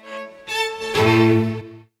repulsive.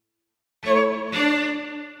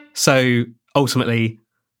 So ultimately,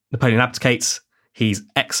 Napoleon abdicates. He's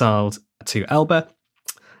exiled to Elba,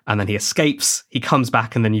 and then he escapes. He comes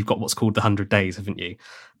back, and then you've got what's called the 100 Days, haven't you?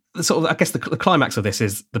 I guess the climax of this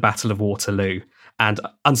is the Battle of Waterloo. And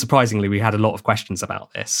unsurprisingly, we had a lot of questions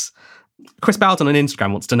about this. Chris Bowden on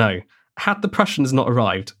Instagram wants to know, had the Prussians not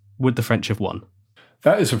arrived, would the French have won?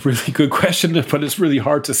 That is a really good question, but it's really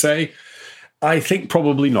hard to say. I think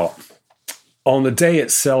probably not. On the day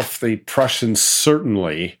itself, the Prussians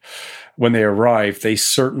certainly, when they arrived, they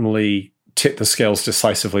certainly tipped the scales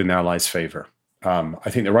decisively in the Allies' favour. I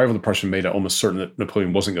think the arrival of the Prussians made it almost certain that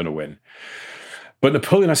Napoleon wasn't going to win. But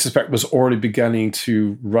Napoleon, I suspect, was already beginning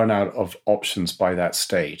to run out of options by that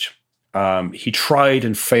stage. He tried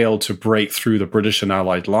and failed to break through the British and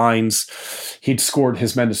Allied lines. His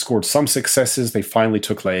men had scored some successes. They finally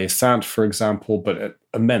took La Haye Sainte, for example, but at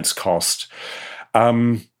immense cost.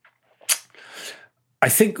 I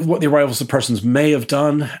think what the arrivals of the Prussians may have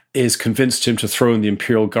done is convinced him to throw in the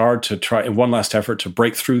Imperial Guard to try, in one last effort, to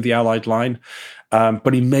break through the Allied line.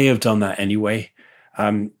 But he may have done that anyway.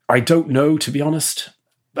 I don't know, to be honest.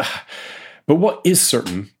 But what is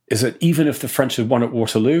certain is that even if the French had won at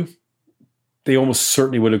Waterloo, they almost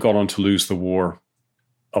certainly would have gone on to lose the war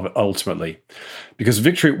ultimately. Because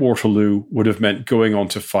victory at Waterloo would have meant going on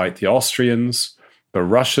to fight the Austrians, the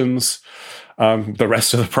Russians, the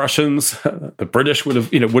rest of the Prussians. The British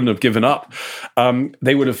wouldn't have given up.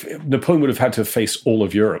 Napoleon would have had to face all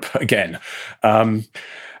of Europe again. And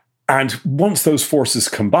once those forces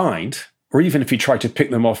combined, or even if he tried to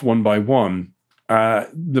pick them off one by one,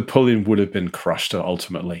 Napoleon would have been crushed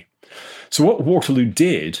ultimately. So what Waterloo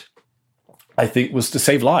did, I think, was to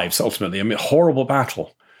save lives ultimately. I mean, horrible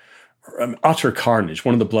battle, utter carnage,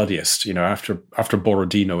 one of the bloodiest, after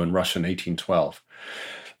Borodino in Russia in 1812.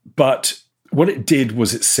 But what it did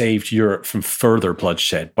was it saved Europe from further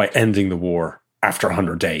bloodshed by ending the war after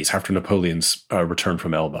 100 days, after Napoleon's return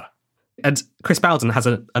from Elba. And Chris Bowden has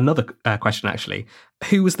another question, actually.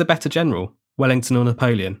 Who was the better general, Wellington or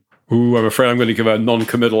Napoleon? Ooh, I'm afraid I'm going to give a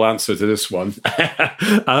non-committal answer to this one.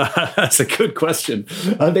 That's a good question.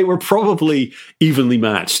 They were probably evenly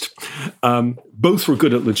matched. Both were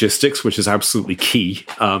good at logistics, which is absolutely key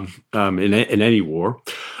in any war.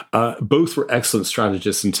 Both were excellent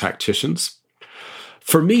strategists and tacticians.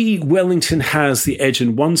 For me, Wellington has the edge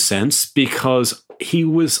in one sense because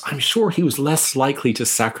I'm sure he was less likely to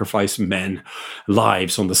sacrifice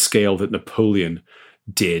lives on the scale that Napoleon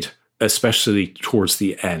did, especially towards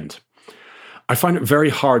the end. I find it very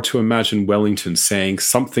hard to imagine Wellington saying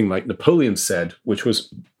something like Napoleon said, which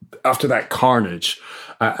was after that carnage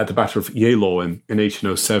at the Battle of Eylau in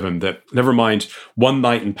 1807, that never mind, one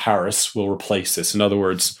night in Paris will replace this. In other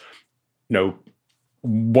words,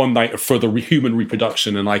 one night of further human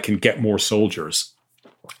reproduction and I can get more soldiers.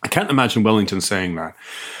 I can't imagine Wellington saying that.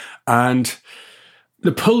 And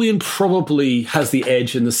Napoleon probably has the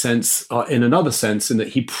edge in another sense, in that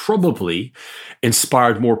he probably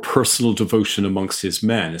inspired more personal devotion amongst his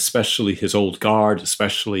men, especially his old guard,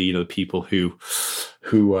 especially the people who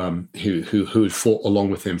had fought along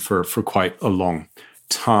with him for quite a long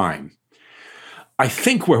time. I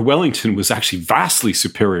think where Wellington was actually vastly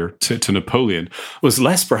superior to Napoleon was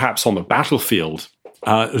less perhaps on the battlefield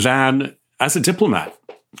than as a diplomat.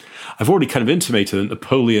 I've already kind of intimated that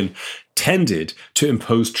Napoleon tended to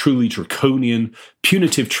impose truly draconian,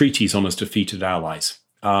 punitive treaties on his defeated allies.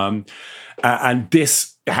 And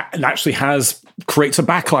this actually creates a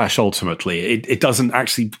backlash ultimately. It doesn't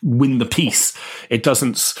actually win the peace. It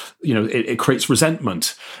doesn't, it creates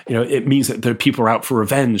resentment. It means that the people are out for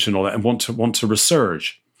revenge and all that and want to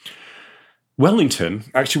resurge. Wellington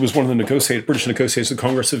actually was one of the British negotiators at the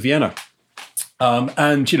Congress of Vienna.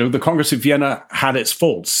 The Congress of Vienna had its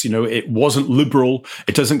faults. It wasn't liberal.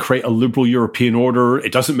 It doesn't create a liberal European order.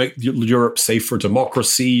 It doesn't make Europe safe for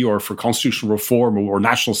democracy or for constitutional reform or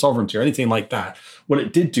national sovereignty or anything like that. What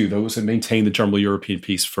it did do, though, was it maintained the general European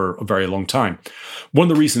peace for a very long time. One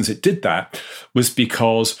of the reasons it did that was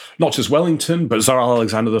because not just Wellington, but Tsar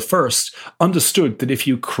Alexander I understood that if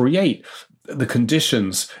you create the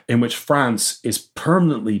conditions in which France is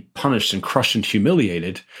permanently punished and crushed and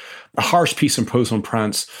humiliated, a harsh peace imposed on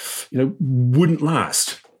France, wouldn't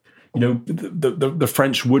last. The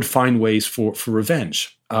French would find ways for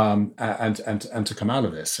revenge and to come out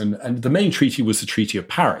of this. And the main treaty was the Treaty of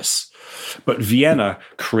Paris, but Vienna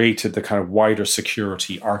created the kind of wider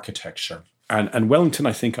security architecture. And Wellington,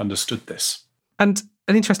 I think, understood this. And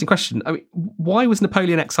an interesting question: why was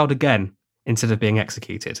Napoleon exiled again instead of being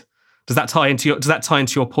executed? Does that tie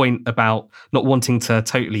into your point about not wanting to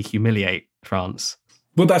totally humiliate France?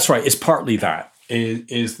 Well, that's right. It's partly that.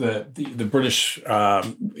 Is the British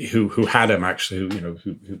who had him actually, who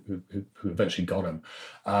eventually got him.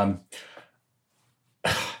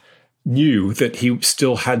 knew that he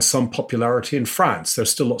still had some popularity in France. There's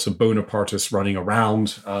still lots of Bonapartists running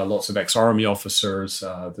around, lots of ex-army officers.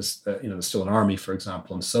 There's still an army, for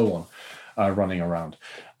example, and so on, running around.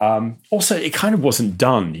 Also, it kind of wasn't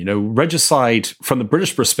done. Regicide, from the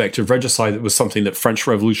British perspective, regicide was something that French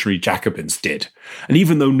revolutionary Jacobins did. And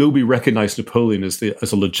even though nobody recognized Napoleon as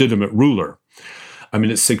a legitimate ruler, I mean,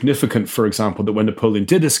 it's significant, for example, that when Napoleon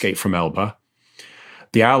did escape from Elba,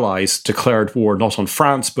 the Allies declared war not on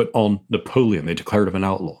France, but on Napoleon. They declared him an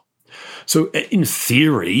outlaw. So in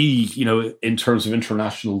theory, in terms of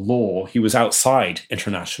international law, he was outside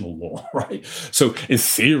international law, right? So in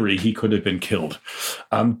theory, he could have been killed.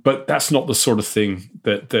 But that's not the sort of thing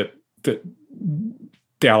that the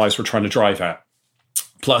Allies were trying to drive at.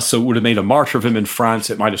 Plus, so it would have made a martyr of him in France.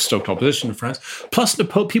 It might have stoked opposition in France. Plus,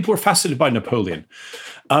 people were fascinated by Napoleon.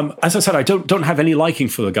 As I said, I don't have any liking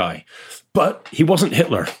for the guy. But he wasn't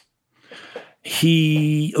Hitler.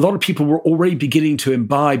 A lot of people were already beginning to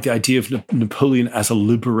imbibe the idea of Napoleon as a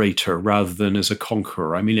liberator rather than as a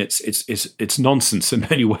conqueror. I mean, it's nonsense in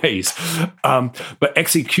many ways. But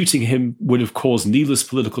executing him would have caused needless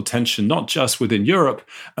political tension, not just within Europe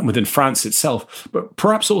and within France itself, but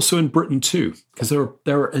perhaps also in Britain too, because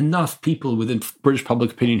there are enough people within British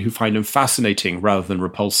public opinion who find him fascinating rather than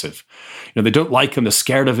repulsive. They don't like him, they're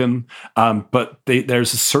scared of him, but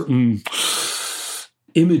there's a certain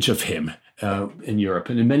image of him in Europe.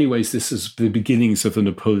 And in many ways, this is the beginnings of the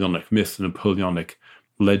Napoleonic myth, the Napoleonic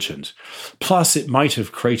legend. Plus, it might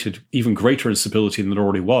have created even greater instability than it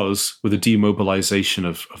already was with the demobilization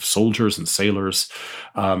of soldiers and sailors,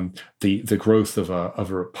 the growth of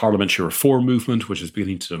a parliamentary reform movement, which is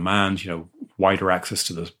beginning to demand, wider access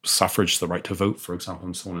to the suffrage, the right to vote, for example,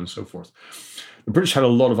 and so on and so forth. The British had a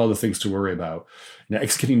lot of other things to worry about.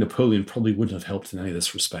 Executing Napoleon probably wouldn't have helped in any of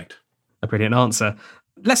this respect. A brilliant answer.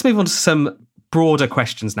 Let's move on to some broader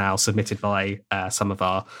questions now submitted by some of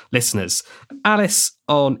our listeners. Alice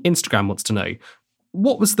on Instagram wants to know,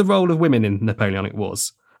 what was the role of women in Napoleonic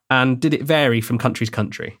Wars? And did it vary from country to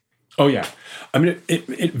country? Oh, yeah. I mean,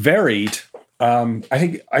 it varied. I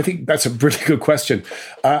think that's a pretty good question.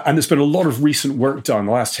 And there's been a lot of recent work done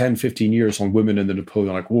the last 10, 15 years on women in the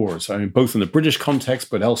Napoleonic Wars. I mean, both in the British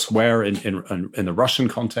context, but elsewhere in the Russian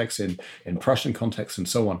context, in Prussian context, and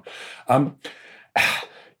so on.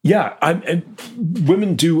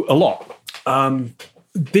 Women do a lot.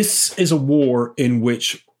 This is a war in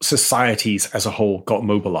which societies as a whole got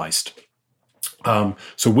mobilized.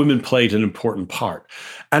 So women played an important part.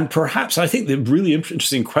 And perhaps I think the really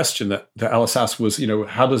interesting question that Alice asked was,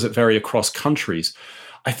 how does it vary across countries?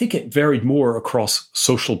 I think it varied more across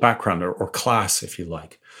social background or class, if you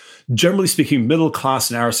like. Generally speaking, middle class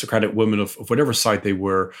and aristocratic women of whatever side they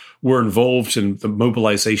were involved in the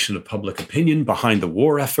mobilization of public opinion behind the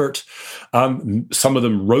war effort. Some of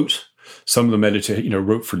them wrote. Some of them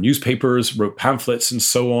wrote for newspapers, wrote pamphlets, and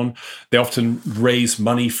so on. They often raised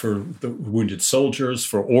money for the wounded soldiers,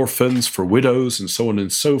 for orphans, for widows, and so on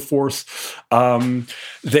and so forth.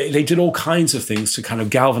 They did all kinds of things to kind of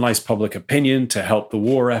galvanize public opinion, to help the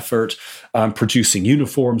war effort, producing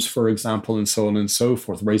uniforms, for example, and so on and so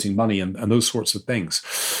forth, raising money and those sorts of things.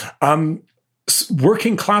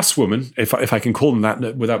 Working class women, if I can call them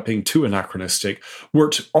that without being too anachronistic,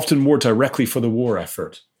 worked often more directly for the war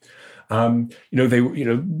effort. They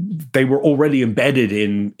were already embedded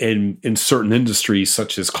in certain industries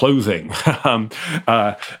such as clothing,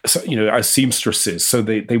 as seamstresses. So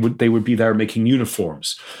they would be there making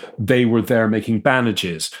uniforms. They were there making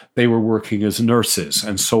bandages. They were working as nurses,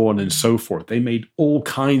 and so on and so forth. They made all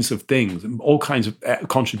kinds of things, all kinds of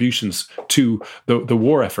contributions to the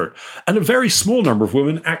war effort. And a very small number of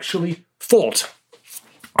women actually fought.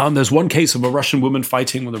 There's one case of a Russian woman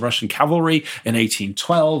fighting with the Russian cavalry in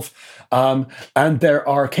 1812. And there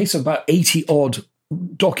are a case of about 80-odd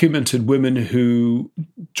documented women who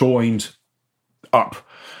joined up,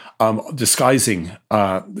 disguising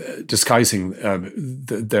their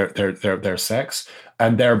sex,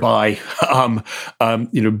 and thereby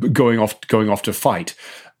going off to fight.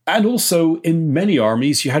 And also, in many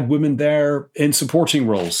armies, you had women there in supporting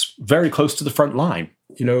roles, very close to the front line.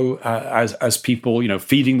 As people,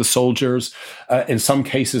 feeding the soldiers, in some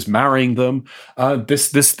cases marrying them.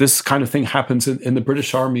 This kind of thing happens in the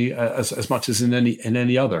British Army as much as in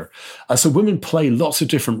any other. So women play lots of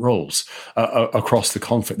different roles across the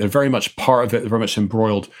conflict. They're very much part of it. They're very much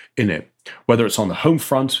embroiled in it, whether it's on the home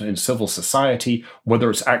front in civil society, whether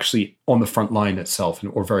it's actually on the front line itself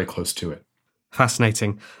or very close to it.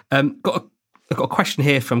 Fascinating. I've got a question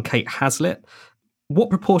here from Kate Hazlitt. What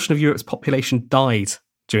proportion of Europe's population died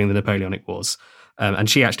during the Napoleonic Wars? And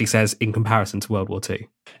she actually says, in comparison to World War II.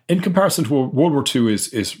 In comparison to World War II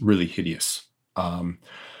is really hideous.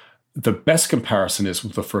 The best comparison is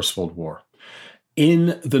with the First World War.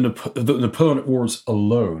 In the Napoleonic Wars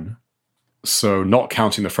alone, so not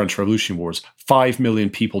counting the French Revolution Wars, 5 million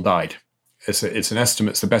people died. It's an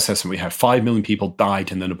estimate, it's the best estimate we have. 5 million people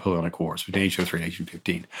died in the Napoleonic Wars between 1803 and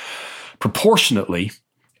 1815. Proportionately,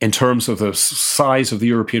 in terms of the size of the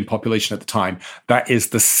European population at the time, that is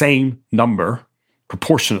the same number,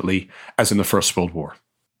 proportionately, as in the First World War.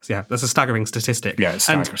 Yeah, that's a staggering statistic. Yeah, it's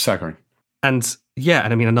staggering. And yeah,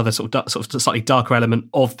 and I mean, another sort of slightly darker element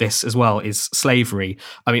of this as well is slavery.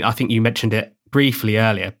 I mean, I think you mentioned it briefly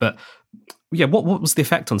earlier, but yeah, what was the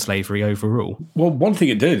effect on slavery overall? Well, one thing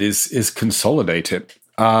it did is consolidate it,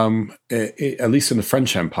 at least in the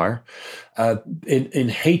French Empire. In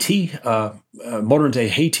Haiti, modern-day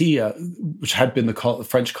Haiti, which had been the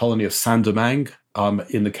French colony of Saint-Domingue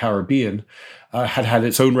in the Caribbean, had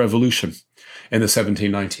its own revolution in the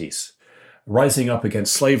 1790s, rising up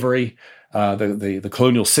against slavery, the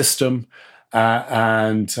colonial system,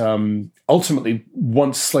 and ultimately,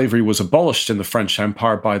 once slavery was abolished in the French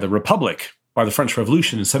Empire by the Republic, by the French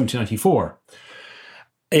Revolution in 1794,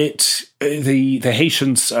 the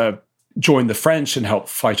Haitians joined the French and helped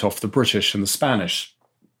fight off the British and the Spanish.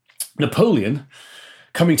 Napoleon,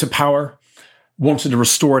 coming to power, wanted to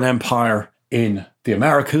restore an empire in the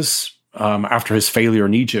Americas after his failure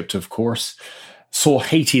in Egypt, of course. Saw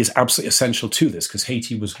Haiti as absolutely essential to this because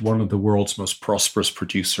Haiti was one of the world's most prosperous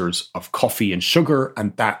producers of coffee and sugar,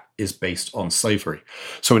 and that is based on slavery.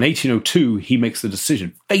 So in 1802, he makes the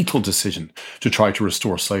decision, fatal decision, to try to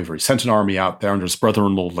restore slavery. Sent an army out there under his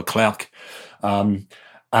brother-in-law Leclerc, and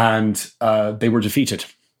they were defeated.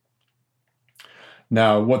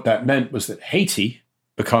 Now, what that meant was that Haiti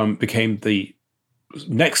became the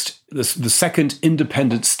second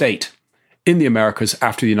independent state in the Americas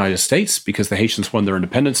after the United States, because the Haitians won their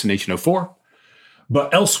independence in 1804.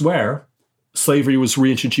 But elsewhere, slavery was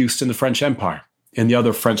reintroduced in the French Empire, in the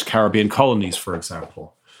other French Caribbean colonies, for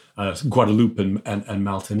example, Guadeloupe and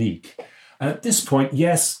Martinique. And at this point,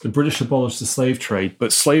 yes, the British abolished the slave trade,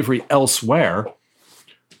 but slavery elsewhere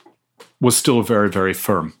was still very, very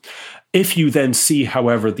firm. If you then see,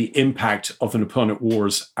 however, the impact of the Napoleonic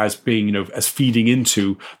Wars as being, as feeding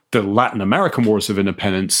into the Latin American Wars of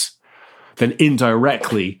Independence, then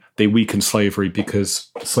indirectly they weaken slavery because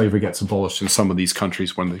slavery gets abolished in some of these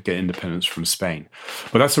countries when they get independence from Spain.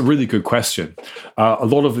 But that's a really good question. A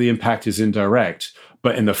lot of the impact is indirect,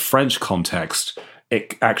 but in the French context,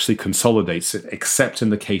 it actually consolidates it, except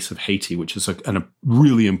in the case of Haiti, which is a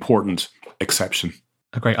really important exception.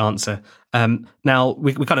 A great answer. Now,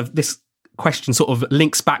 we kind of, this question sort of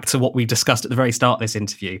links back to what we discussed at the very start of this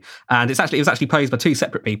interview. And it was actually posed by two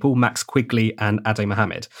separate people, Max Quigley and Ade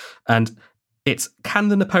Mohammed. And it's, can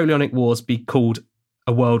the Napoleonic Wars be called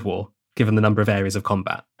a world war, given the number of areas of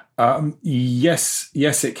combat? Yes,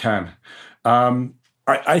 it can.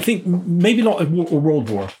 I think maybe not a world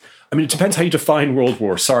war. I mean, it depends how you define world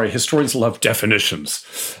war. Sorry, historians love definitions.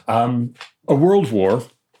 A world war,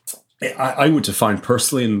 I would define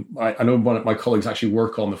personally, and I know one of my colleagues actually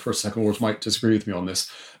work on the First and Second Wars, might disagree with me on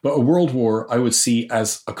this, but a world war I would see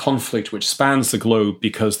as a conflict which spans the globe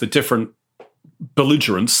because the different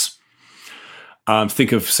belligerents,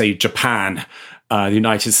 think of, say, Japan, the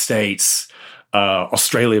United States,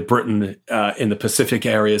 Australia, Britain in the Pacific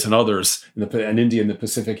areas, and others, and India in the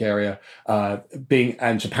Pacific area,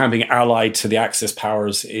 and Japan being allied to the Axis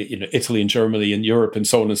powers, Italy and Germany and Europe and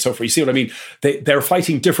so on and so forth. You see what I mean? They're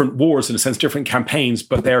fighting different wars, in a sense, different campaigns,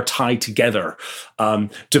 but they're tied together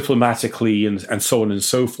diplomatically and so on and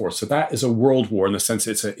so forth. So that is a world war in the sense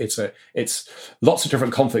it's lots of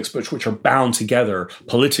different conflicts, which are bound together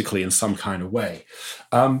politically in some kind of way.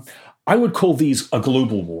 I would call these a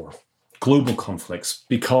global war. Global conflicts,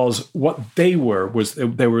 because what they were was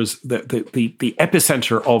there was the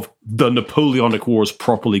epicenter of the Napoleonic Wars,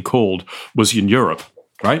 properly called, was in Europe,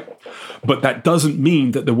 right? But that doesn't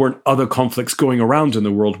mean that there weren't other conflicts going around in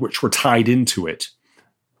the world which were tied into it,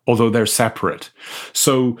 although they're separate.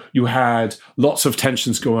 So you had lots of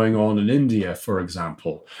tensions going on in India, for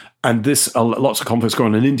example, and lots of conflicts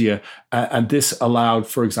going on in India, and this allowed,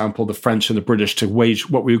 for example, the French and the British to wage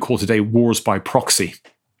what we would call today wars by proxy.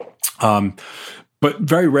 But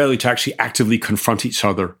very rarely to actually actively confront each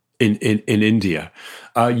other in India.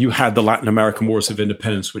 You had the Latin American Wars of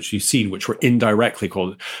Independence, which you've seen, which were indirectly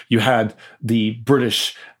called. You had the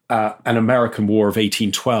British an American War of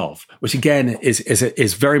 1812, which again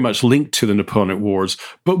is very much linked to the Napoleonic Wars,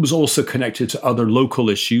 but was also connected to other local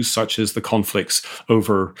issues such as the conflicts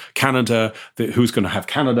over Canada, who's going to have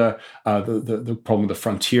Canada, the problem with the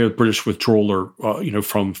frontier, British withdrawal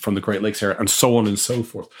from the Great Lakes area, and so on and so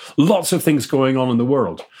forth. Lots of things going on in the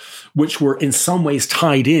world, which were in some ways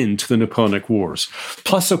tied into the Napoleonic Wars.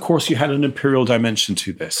 Plus, of course, you had an imperial dimension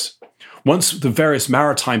to this. Once the various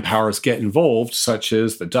maritime powers get involved, such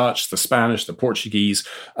as the Dutch, the Spanish, the Portuguese,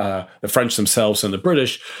 the French themselves, and the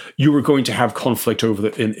British, you were going to have conflict over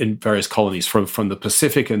in various colonies, from the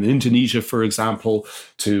Pacific and Indonesia, for example,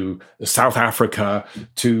 to South Africa,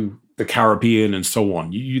 to the Caribbean, and so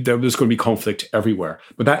on. There's going to be conflict everywhere.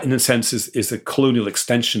 But that, in a sense, is a colonial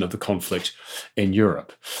extension of the conflict in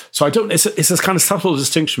Europe. So it's this kind of subtle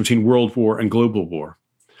distinction between world war and global war.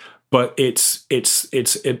 But it's in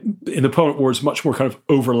the Napoleonic Wars much more kind of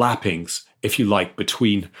overlappings, if you like,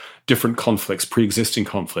 between different conflicts, pre-existing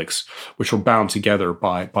conflicts, which were bound together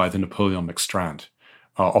by the Napoleonic strand,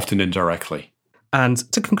 often indirectly. And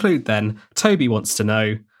to conclude then, Toby wants to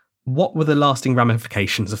know, what were the lasting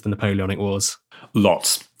ramifications of the Napoleonic Wars?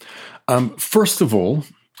 Lots. First of all,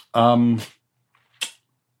 I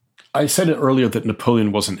said it earlier that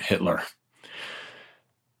Napoleon wasn't Hitler.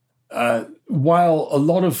 While a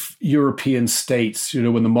lot of European states,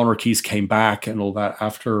 when the monarchies came back and all that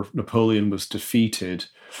after Napoleon was defeated,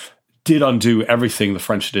 did undo everything the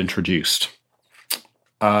French had introduced.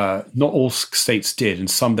 Not all states did, and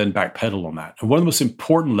some then backpedaled on that. And one of the most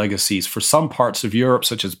important legacies for some parts of Europe,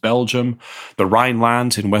 such as Belgium, the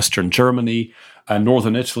Rhineland in Western Germany, and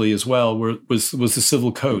Northern Italy as well, was the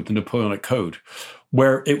Civil Code, the Napoleonic Code,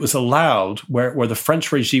 where it was allowed, where the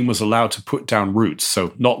French regime was allowed to put down roots.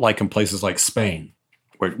 So not like in places like Spain,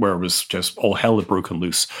 where it was just all hell had broken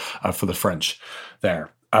loose for the French there.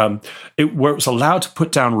 Where it was allowed to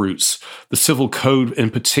put down roots, the Civil Code in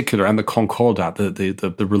particular, and the Concordat,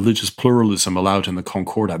 the religious pluralism allowed in the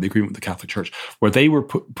Concordat, the agreement with the Catholic Church, where they were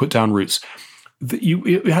put down roots,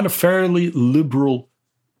 you had a fairly liberal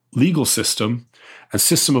legal system and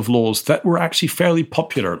system of laws that were actually fairly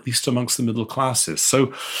popular, at least amongst the middle classes.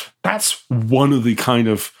 So that's one of the kind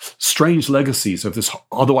of strange legacies of this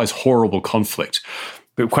otherwise horrible conflict.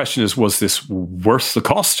 The question is, was this worth the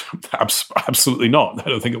cost? Absolutely not. I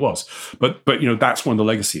don't think it was. But that's one of the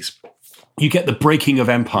legacies. You get the breaking of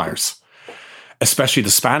empires, especially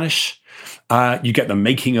the Spanish. You get the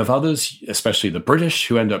making of others, especially the British,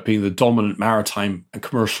 who end up being the dominant maritime and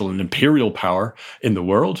commercial and imperial power in the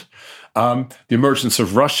world. The emergence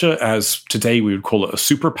of Russia, as today we would call it a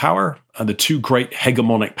superpower, and the two great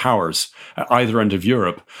hegemonic powers at either end of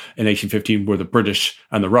Europe in 1815 were the British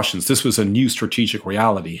and the Russians. This was a new strategic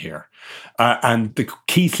reality here. And the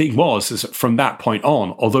key thing is that from that point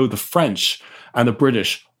on, although the French and the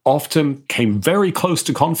British often came very close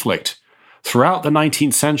to conflict throughout the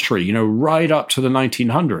 19th century, right up to the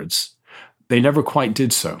 1900s, they never quite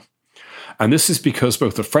did so. And this is because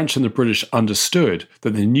both the French and the British understood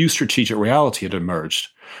that the new strategic reality had emerged.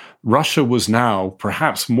 Russia was now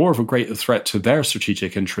perhaps more of a greater threat to their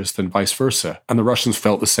strategic interests than vice versa. And the Russians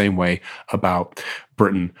felt the same way about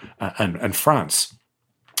Britain and France.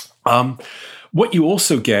 What you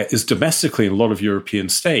also get is domestically in a lot of European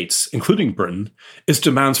states, including Britain, is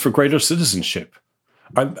demands for greater citizenship.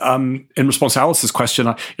 In response to Alice's question,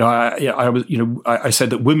 I said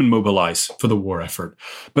that women mobilize for the war effort,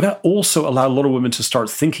 but that also allowed a lot of women to start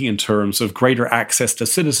thinking in terms of greater access to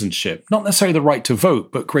citizenship, not necessarily the right to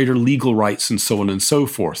vote, but greater legal rights and so on and so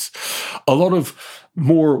forth. A lot of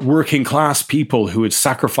more working class people who had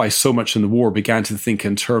sacrificed so much in the war began to think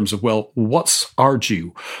in terms of, well, what's our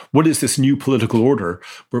due? What is this new political order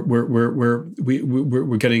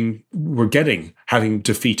we're getting, having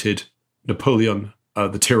defeated Napoleon?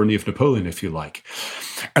 The tyranny of Napoleon, if you like.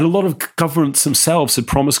 And a lot of governments themselves had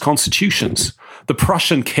promised constitutions. The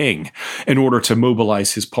Prussian king, in order to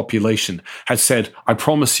mobilize his population, had said, I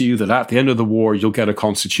promise you that at the end of the war, you'll get a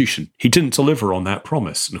constitution. He didn't deliver on that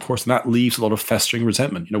promise. And of course, that leaves a lot of festering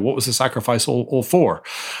resentment. What was the sacrifice all for?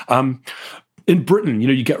 In Britain,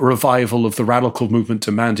 you get a revival of the radical movement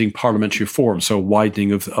demanding parliamentary reform, so a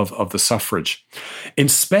widening of the suffrage. In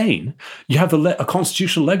Spain, you have a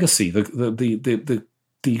constitutional legacy.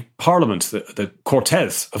 The parliament, the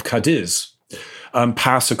Cortes of Cadiz,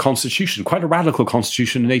 passed a constitution, quite a radical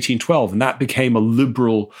constitution in 1812, and that became a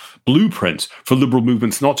liberal blueprint for liberal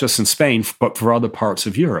movements, not just in Spain, but for other parts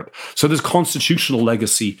of Europe. So there's constitutional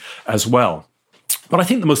legacy as well. But I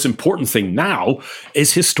think the most important thing now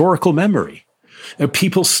is historical memory.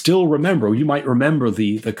 People still remember, you might remember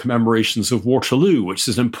the commemorations of Waterloo, which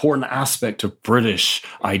is an important aspect of British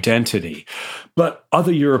identity. But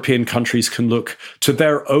other European countries can look to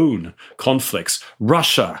their own conflicts.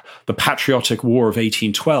 Russia, the Patriotic War of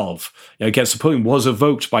 1812 against Napoleon, was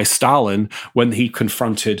evoked by Stalin when he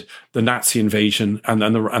confronted the Nazi invasion and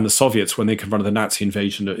the Soviets when they confronted the Nazi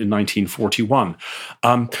invasion in 1941.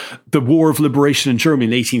 The War of Liberation in Germany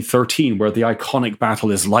in 1813, where the iconic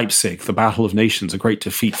battle is Leipzig, the Battle of Nations, a great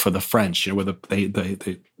defeat for the French, where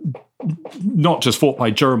they not just fought by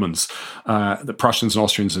Germans, the Prussians and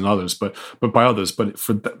Austrians and others, but by others. But it's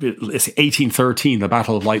 1813, the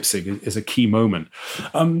Battle of Leipzig is a key moment.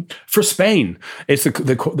 For Spain, it's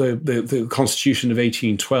the Constitution of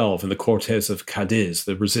 1812 and the Cortes of Cadiz,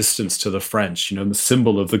 the resistance to the French, and the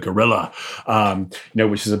symbol of the guerrilla,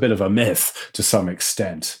 which is a bit of a myth to some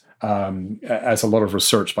extent, as a lot of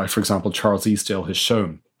research by, for example, Charles Easdale has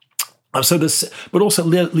shown. But also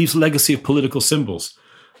leaves a legacy of political symbols.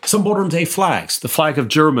 Some modern day flags, the flag of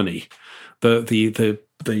Germany, the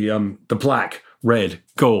black, red,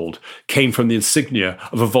 gold, came from the insignia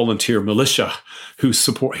of a volunteer militia who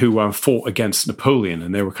fought against Napoleon,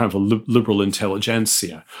 and they were kind of a liberal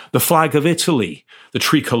intelligentsia. The flag of Italy, the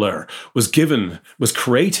tricolor, was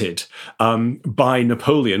created by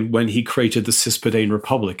Napoleon when he created the Cispadane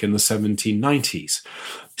Republic in the 1790s.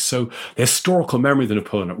 So the historical memory of the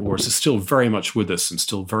Napoleonic Wars is still very much with us and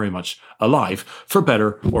still very much alive, for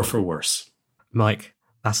better or for worse. Mike,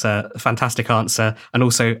 that's a fantastic answer and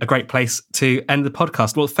also a great place to end the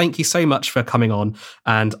podcast. Well, thank you so much for coming on,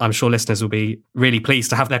 and I'm sure listeners will be really pleased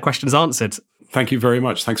to have their questions answered. Thank you very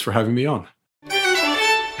much. Thanks for having me on.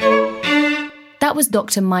 That was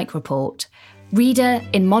Dr. Mike Report, reader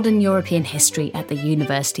in modern European history at the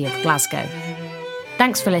University of Glasgow.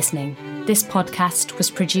 Thanks for listening. This podcast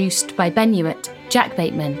was produced by Ben Hewitt, Jack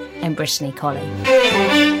Bateman, and Brittany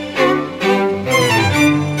Colley.